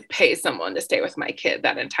 to pay someone to stay with my kid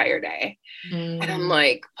that entire day. And I'm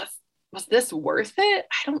like, was this worth it?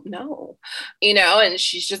 I don't know, you know, and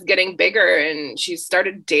she's just getting bigger and she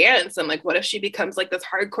started dance. I'm like, what if she becomes like this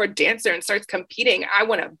hardcore dancer and starts competing? I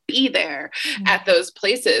want to be there at those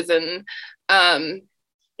places. And,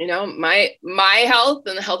 you know, my health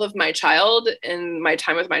and the health of my child and my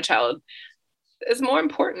time with my child is more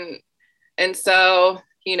important. And so,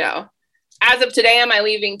 you know, as of today, am I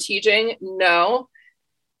leaving teaching? No.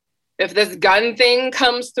 If this gun thing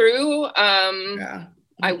comes through,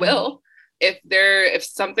 I will. If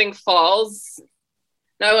something falls,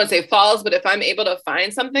 no, I won't say falls, but if I'm able to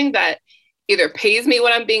find something that either pays me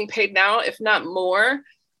what I'm being paid now, if not more,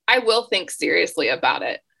 I will think seriously about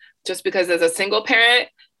it. Just because as a single parent,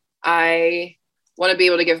 I want to be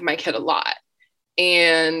able to give my kid a lot.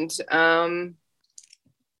 And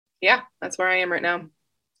yeah, that's where I am right now.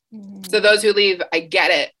 So those who leave, I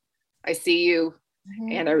get it. I see you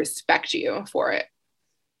and I respect you for it.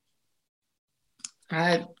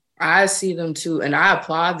 I see them too, and I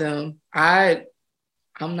applaud them. I'm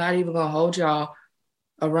not even gonna hold y'all.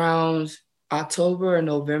 Around October or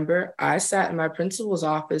November, I sat in my principal's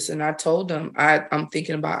office and I told them I'm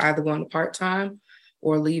thinking about either going to part-time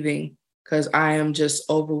or leaving because I am just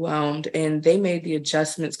overwhelmed. And they made the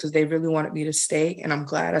adjustments because they really wanted me to stay, and I'm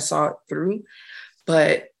glad I saw it through.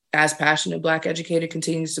 But as Passionate Black Educator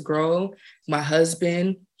continues to grow, my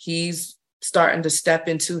husband, he's starting to step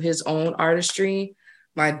into his own artistry.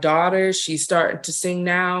 My daughter, she's starting to sing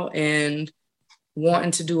now and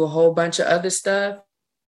wanting to do a whole bunch of other stuff.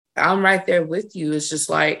 I'm right there with you. It's just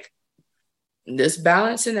like this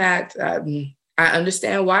balancing act. I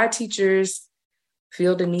understand why teachers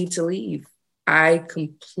feel the need to leave. I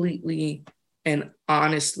completely and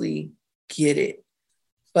honestly get it.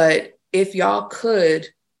 But if y'all could,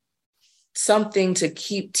 something to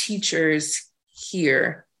keep teachers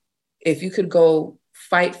here, if you could go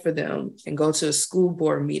fight for them and go to a school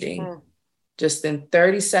board meeting, just in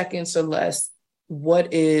 30 seconds or less,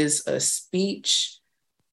 what is a speech,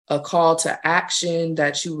 a call to action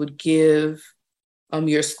that you would give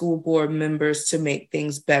your school board members to make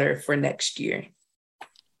things better for next year?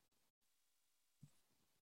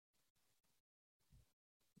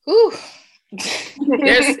 Ooh.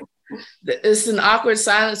 It's an awkward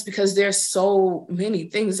silence because there's so many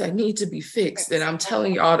things that need to be fixed, and I'm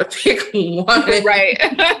telling y'all to pick one. Right.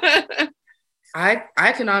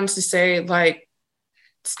 I can honestly say, like,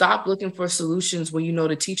 stop looking for solutions when you know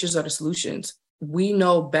the teachers are the solutions. We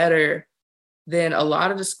know better than a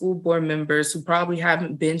lot of the school board members who probably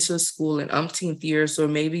haven't been to a school in umpteenth years or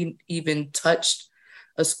maybe even touched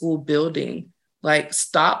a school building. Like,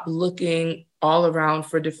 stop looking all around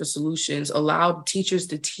for different solutions. Allow teachers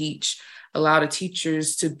to teach. Allow the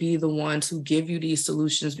teachers to be the ones who give you these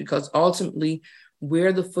solutions, because ultimately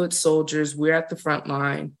we're the foot soldiers. We're at the front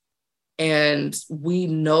line, and we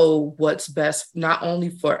know what's best, not only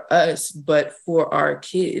for us, but for our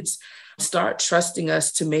kids. Start trusting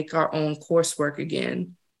us to make our own coursework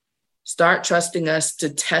again. Start trusting us to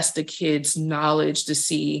test the kids' knowledge to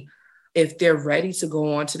see if they're ready to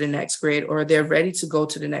go on to the next grade or they're ready to go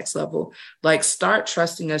to the next level. Like, start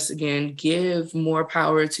trusting us again. Give more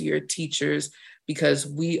power to your teachers, because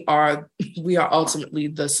we are ultimately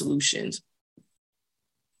the solutions.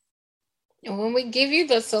 And when we give you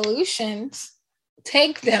the solutions,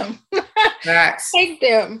 take them. Facts. Take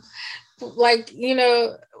them. Like, you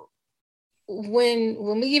know,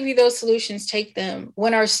 when we give you those solutions, take them.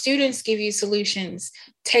 When our students give you solutions,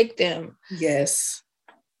 take them. Yes.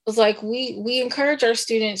 It's like we encourage our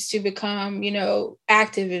students to become, you know,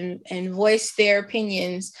 active and voice their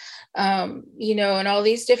opinions, you know, and all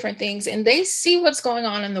these different things. And they see what's going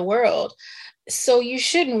on in the world. So you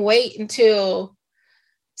shouldn't wait until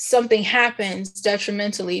something happens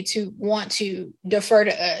detrimentally to want to defer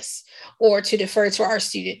to us or to defer to our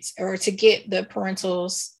students or to get the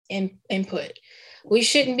parental's input. We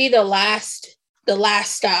shouldn't be the last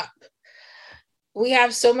stop. We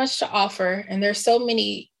have so much to offer, and there's so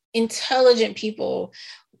many intelligent people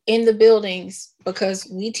in the buildings because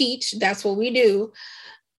we teach, that's what we do.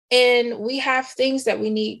 And we have things that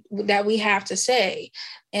we have to say.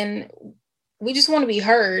 And we just want to be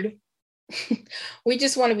heard. We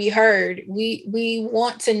just want to be heard. We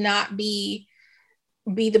want to not be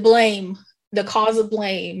the cause of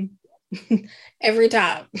blame every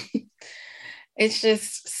time. It's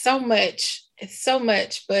just so much. It's so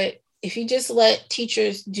much. But if you just let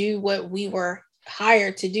teachers do what we were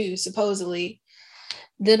hired to do, supposedly,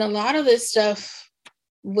 then a lot of this stuff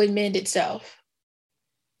would mend itself.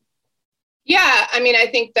 Yeah, I mean, I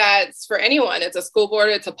think that's for anyone. It's a school board,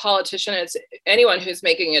 it's a politician, it's anyone who's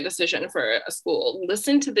making a decision for a school.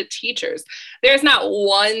 Listen to the teachers. There's not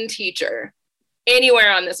one teacher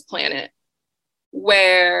anywhere on this planet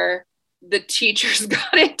where the teachers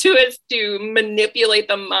got into it to manipulate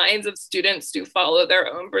the minds of students to follow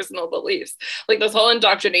their own personal beliefs. Like, this whole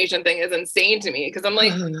indoctrination thing is insane to me because I'm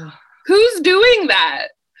like, who's doing that?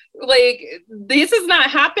 Like, this is not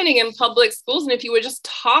happening in public schools. And if you would just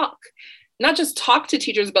not just talk to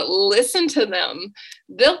teachers, but listen to them,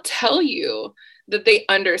 they'll tell you that they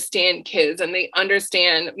understand kids and they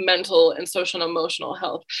understand mental and social and emotional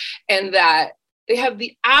health, and that they have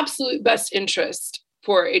the absolute best interest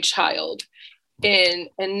for a child and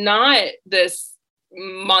not this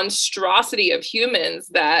monstrosity of humans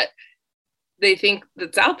that they think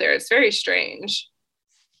that's out there. It's very strange.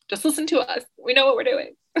 Just listen to us. We know what we're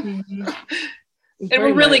doing. Mm-hmm. And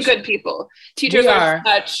we're really good people. Teachers are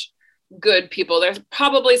such good people. They're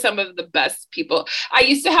probably some of the best people. I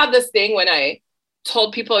used to have this thing when I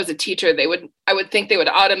told people I was a teacher, I would think they would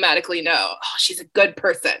automatically know, oh, she's a good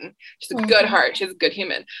person. She's a good heart. She's a good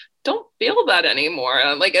human. Don't feel that anymore.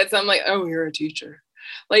 I'm like, oh, you're a teacher.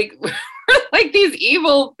 Like, we're like these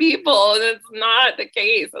evil people, and it's not the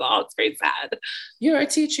case at all. It's very sad. You're a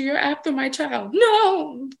teacher. You're after my child.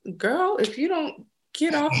 No, girl, if you don't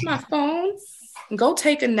get off my phone and go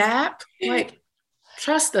take a nap, like,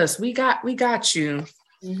 trust us. We got you.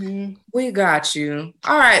 Mm-hmm. We got you.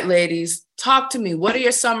 All right, ladies, talk to me. What are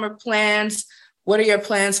your summer plans? What are your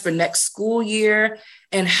plans for next school year?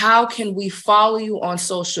 And how can we follow you on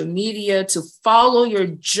social media to follow your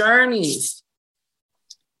journeys?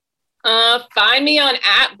 Find me on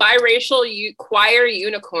 @biracial choir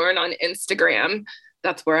unicorn on Instagram.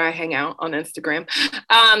 That's where I hang out on Instagram.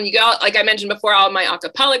 You got, like I mentioned before, all my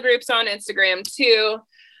acapella groups on Instagram too.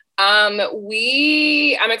 I'm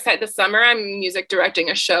excited this summer. I'm music directing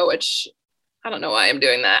a show, which I don't know why I'm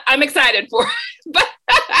doing that. I'm excited for it. But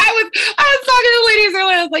I was talking to the ladies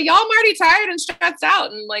earlier. I was like, y'all, I'm already tired and stressed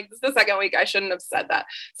out. And like, this is the second week. I shouldn't have said that.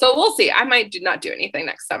 So we'll see. I might not do anything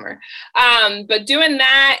next summer. But doing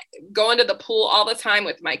that, going to the pool all the time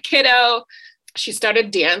with my kiddo. She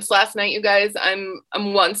started dance last night, you guys. I'm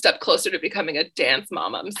one step closer to becoming a dance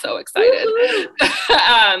mom. I'm so excited.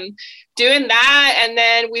 Doing that. And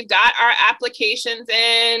then we've got our applications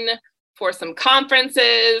in for some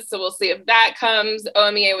conferences. So we'll see if that comes.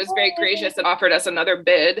 OMEA was very gracious and offered us another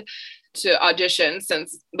bid to audition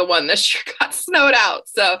since the one this year got snowed out.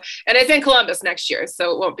 So, and it's in Columbus next year,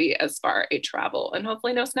 so it won't be as far a travel, and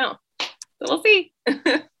hopefully no snow. So we'll see.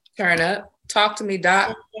 Turn up. Talk to me,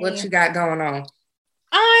 Doc. What you got going on?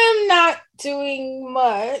 I am not doing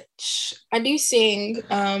much. I do sing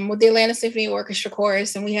with the Atlanta Symphony Orchestra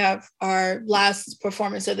Chorus, and we have our last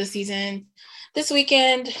performance of the season this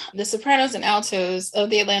weekend. The sopranos and altos of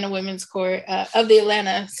the Atlanta of the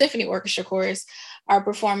Atlanta Symphony Orchestra Chorus are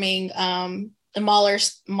performing the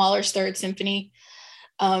Mahler's Third Symphony.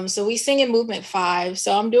 So we sing in Movement 5.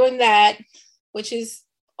 So I'm doing that, which is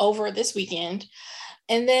over this weekend.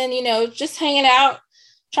 And then, just hanging out,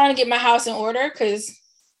 trying to get my house in order, because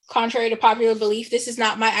contrary to popular belief, this is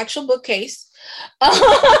not my actual bookcase. My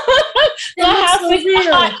house looks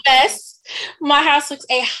a hot mess. My house looks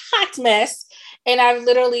a hot mess. And I've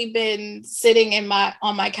literally been sitting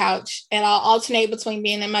on my couch, and I'll alternate between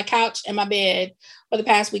being in my couch and my bed for the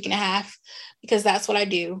past week and a half, because that's what I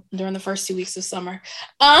do during the first 2 weeks of summer.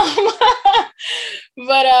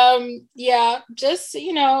 Yeah, just,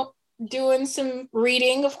 doing some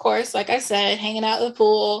reading, of course, like I said, hanging out at the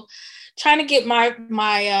pool, trying to get my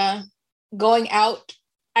going out,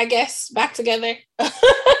 I guess, back together.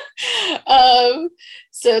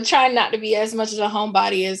 So trying not to be as much of a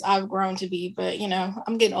homebody as I've grown to be, but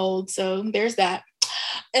I'm getting old, so there's that.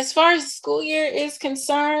 As far as the school year is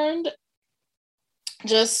concerned,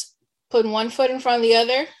 just putting one foot in front of the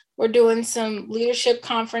other. We're doing some leadership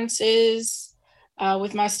conferences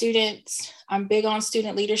with my students. I'm big on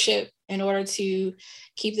student leadership in order to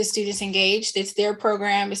keep the students engaged. It's their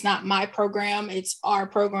program. It's not my program. It's our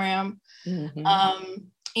program.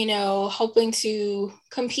 Hoping to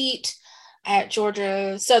compete at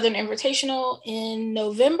Georgia Southern Invitational in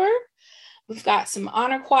November. We've got some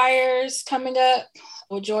honor choirs coming up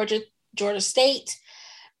with Georgia State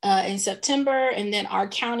in September. And then our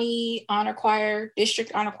county honor choir,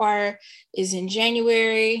 district honor choir is in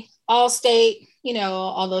January. All state,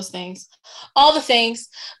 all those things, all the things.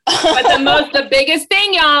 But the biggest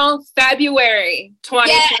thing, y'all, February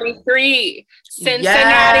 2023,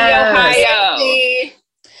 Cincinnati, Ohio.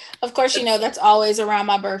 Of course, that's always around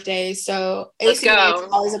my birthday. So ACA is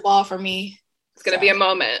always a ball for me. It's going to be a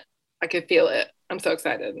moment. I can feel it. I'm so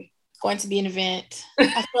excited. It's going to be an event.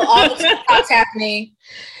 I feel all the TikToks happening.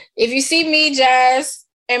 If you see me, Jazz,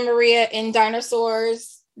 and Maria in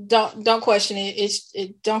dinosaurs, don't question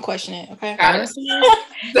it. Don't question it. Okay. Like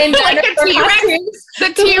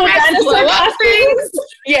the T-Rex blow up things.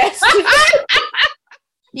 Yes.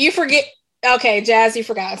 You forget. Okay, Jazz, you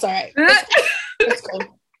forgot. It's all right. That's cool.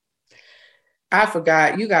 I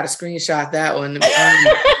forgot. You got to screenshot that one.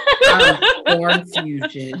 I'm born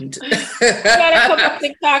fusioned. Got a couple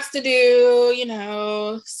TikToks to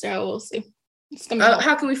do, so we'll see. It's gonna be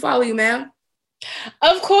how can we follow you, ma'am?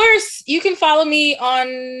 Of course, you can follow me on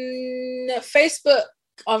Facebook.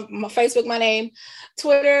 On my Facebook, my name,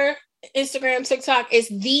 Twitter, Instagram, TikTok. It's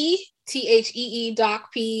the THEE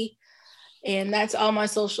Doc P, and that's all my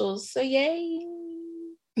socials. So yay!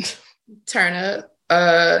 Turn up.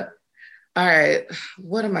 All right,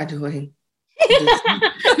 what am I doing?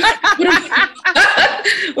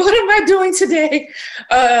 What am I doing today?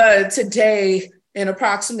 Today, in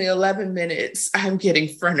approximately 11 minutes, I'm getting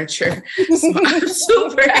furniture. So I'm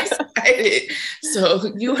super excited.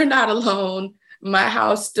 So you are not alone. My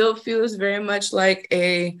house still feels very much like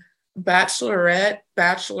a bachelor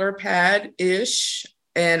pad-ish.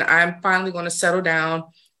 And I'm finally going to settle down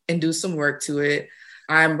and do some work to it.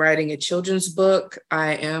 I'm writing a children's book.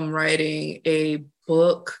 I am writing a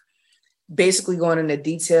book basically going into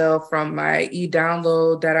detail from my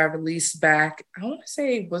e-download that I released back. I want to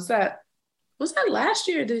say, was that last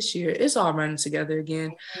year or this year? It's all running together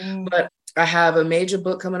again. But I have a major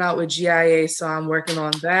book coming out with GIA, so I'm working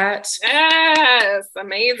on that. Yes,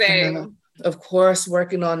 amazing. And, of course,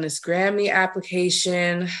 working on this Grammy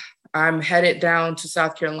application. I'm headed down to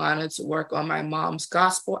South Carolina to work on my mom's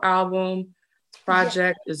gospel album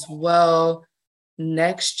project as well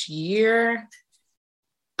next year.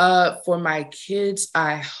 For my kids,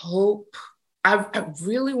 I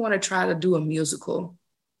really want to try to do a musical.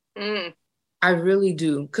 I really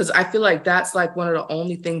do, because I feel like that's like one of the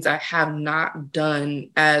only things I have not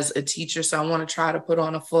done as a teacher. So I want to try to put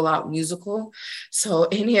on a full out musical. So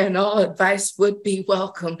any and all advice would be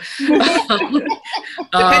welcome. Depending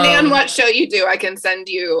on what show you do, I can send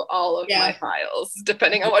you all of my files,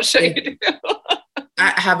 depending on what show you do.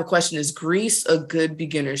 I have a question. Is Grease a good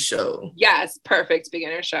beginner show? Yes, perfect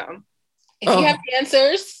beginner show. If you have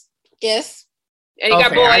dancers, yes. And you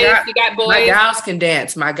got boys. You got boys. My gals can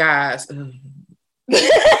dance. My guys.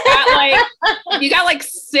 You got like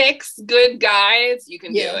 6 good guys. You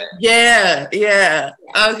can do it. Yeah.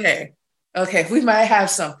 Okay. We might have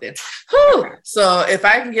something. Whew. So if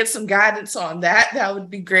I can get some guidance on that, that would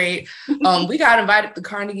be great. We got invited to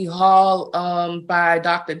Carnegie Hall by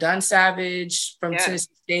Dr. Dunn Savage from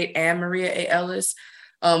Tennessee State and Maria A. Ellis.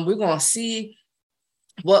 We're going to see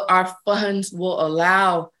what our funds will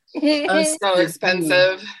allow us. So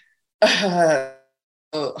expensive.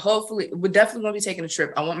 Hopefully, we're definitely going to be taking a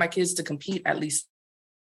trip. I want my kids to compete at least.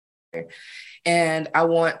 And I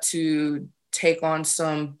want to take on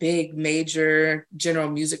some big, major general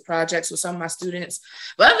music projects with some of my students.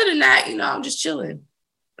 But other than that, I'm just chilling.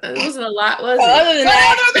 It wasn't a lot, was it? Other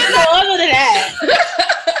than that.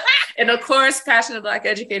 And of course, passionate Black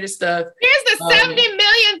educator stuff. Here's the 70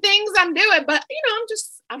 million things I'm doing, but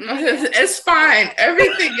it's fine.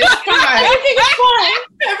 Everything is fine.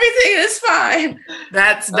 Everything is fine.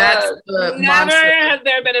 That's the never has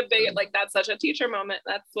there been a big that's such a teacher moment.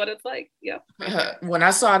 That's what it's like. Yeah. When I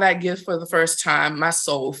saw that gift for the first time, my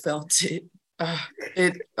soul felt it.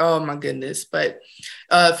 Oh my goodness. But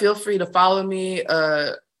feel free to follow me.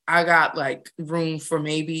 I got room for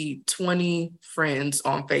maybe 20 friends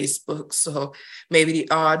on Facebook. So maybe the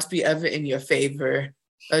odds be ever in your favor.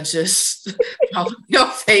 Just follow me on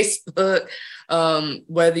Facebook.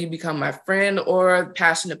 Whether you become my friend or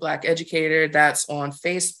passionate Black educator, that's on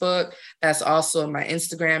Facebook. That's also my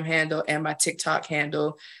Instagram handle and my TikTok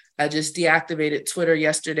handle. I just deactivated Twitter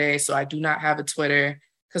yesterday, so I do not have a Twitter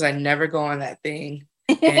because I never go on that thing.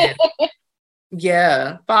 And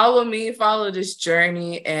yeah, follow me, follow this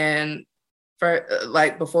journey. And for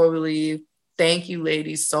before we leave, thank you,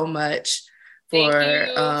 ladies, so much for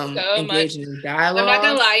so engaging in dialogue. I'm not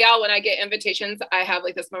gonna lie, y'all, when I get invitations, I have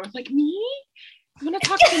like this moment like, me? You wanna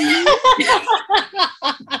talk to me?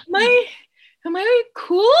 Am I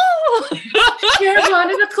cool? You're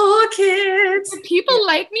one of the cool kids. People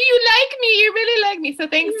like me. You like me. You really like me. So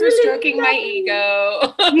thanks for stroking my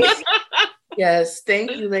ego. Yes.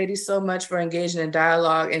 Thank you, ladies, so much for engaging in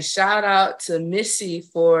dialogue. And shout out to Missy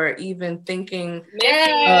for even thinking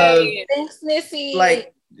thanks, Missy.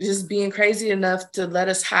 Like just being crazy enough to let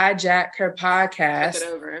us hijack her podcast.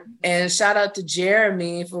 And shout out to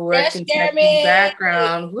Jeremy for working tech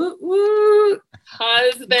background. Woo woo.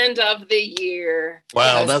 Husband of the year.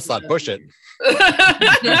 Wow, that's not push it.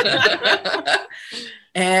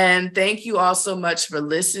 And thank you all so much for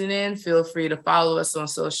listening. Feel free to follow us on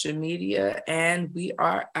social media, and we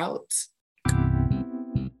are out.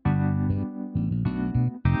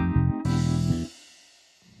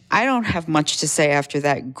 I don't have much to say after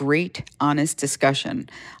that great, honest discussion,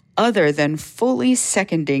 other than fully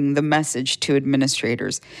seconding the message to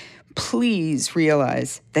administrators. Please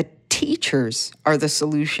realize that teachers are the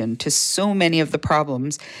solution to so many of the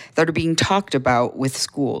problems that are being talked about with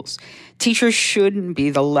schools. Teachers shouldn't be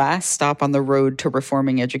the last stop on the road to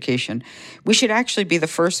reforming education. We should actually be the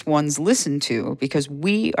first ones listened to because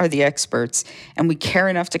we are the experts and we care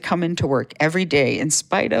enough to come into work every day in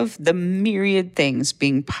spite of the myriad things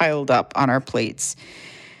being piled up on our plates.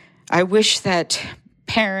 I wish that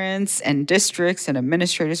parents and districts and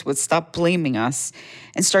administrators would stop blaming us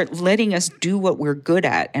and start letting us do what we're good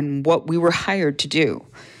at and what we were hired to do.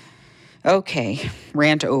 Okay,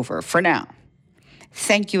 rant over for now.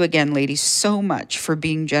 Thank you again, ladies, so much for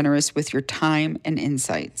being generous with your time and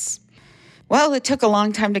insights. Well, it took a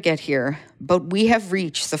long time to get here, but we have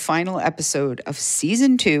reached the final episode of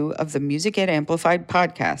Season 2 of the Music Ed Amplified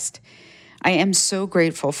podcast. I am so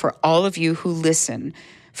grateful for all of you who listen,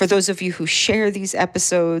 for those of you who share these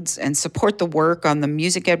episodes and support the work on the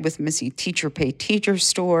Music Ed with Missy Teacher Pay Teacher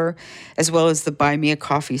store, as well as the Buy Me a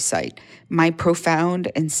Coffee site. My profound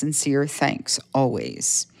and sincere thanks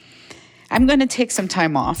always. I'm going to take some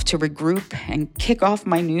time off to regroup and kick off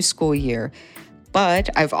my new school year, but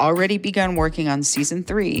I've already begun working on Season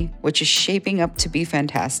 3, which is shaping up to be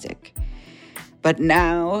fantastic. But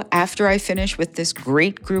now, after I finish with this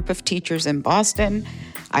great group of teachers in Boston,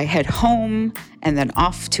 I head home and then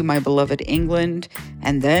off to my beloved England.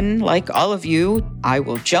 And then, like all of you, I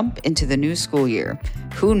will jump into the new school year.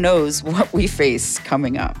 Who knows what we face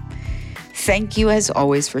coming up? Thank you, as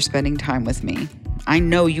always, for spending time with me. I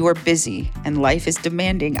know you are busy and life is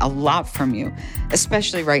demanding a lot from you,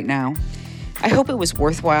 especially right now. I hope it was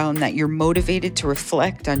worthwhile and that you're motivated to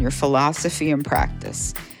reflect on your philosophy and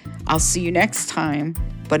practice. I'll see you next time,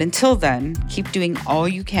 but until then, keep doing all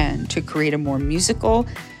you can to create a more musical,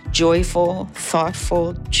 joyful,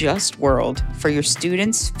 thoughtful, just world for your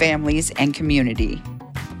students, families, and community.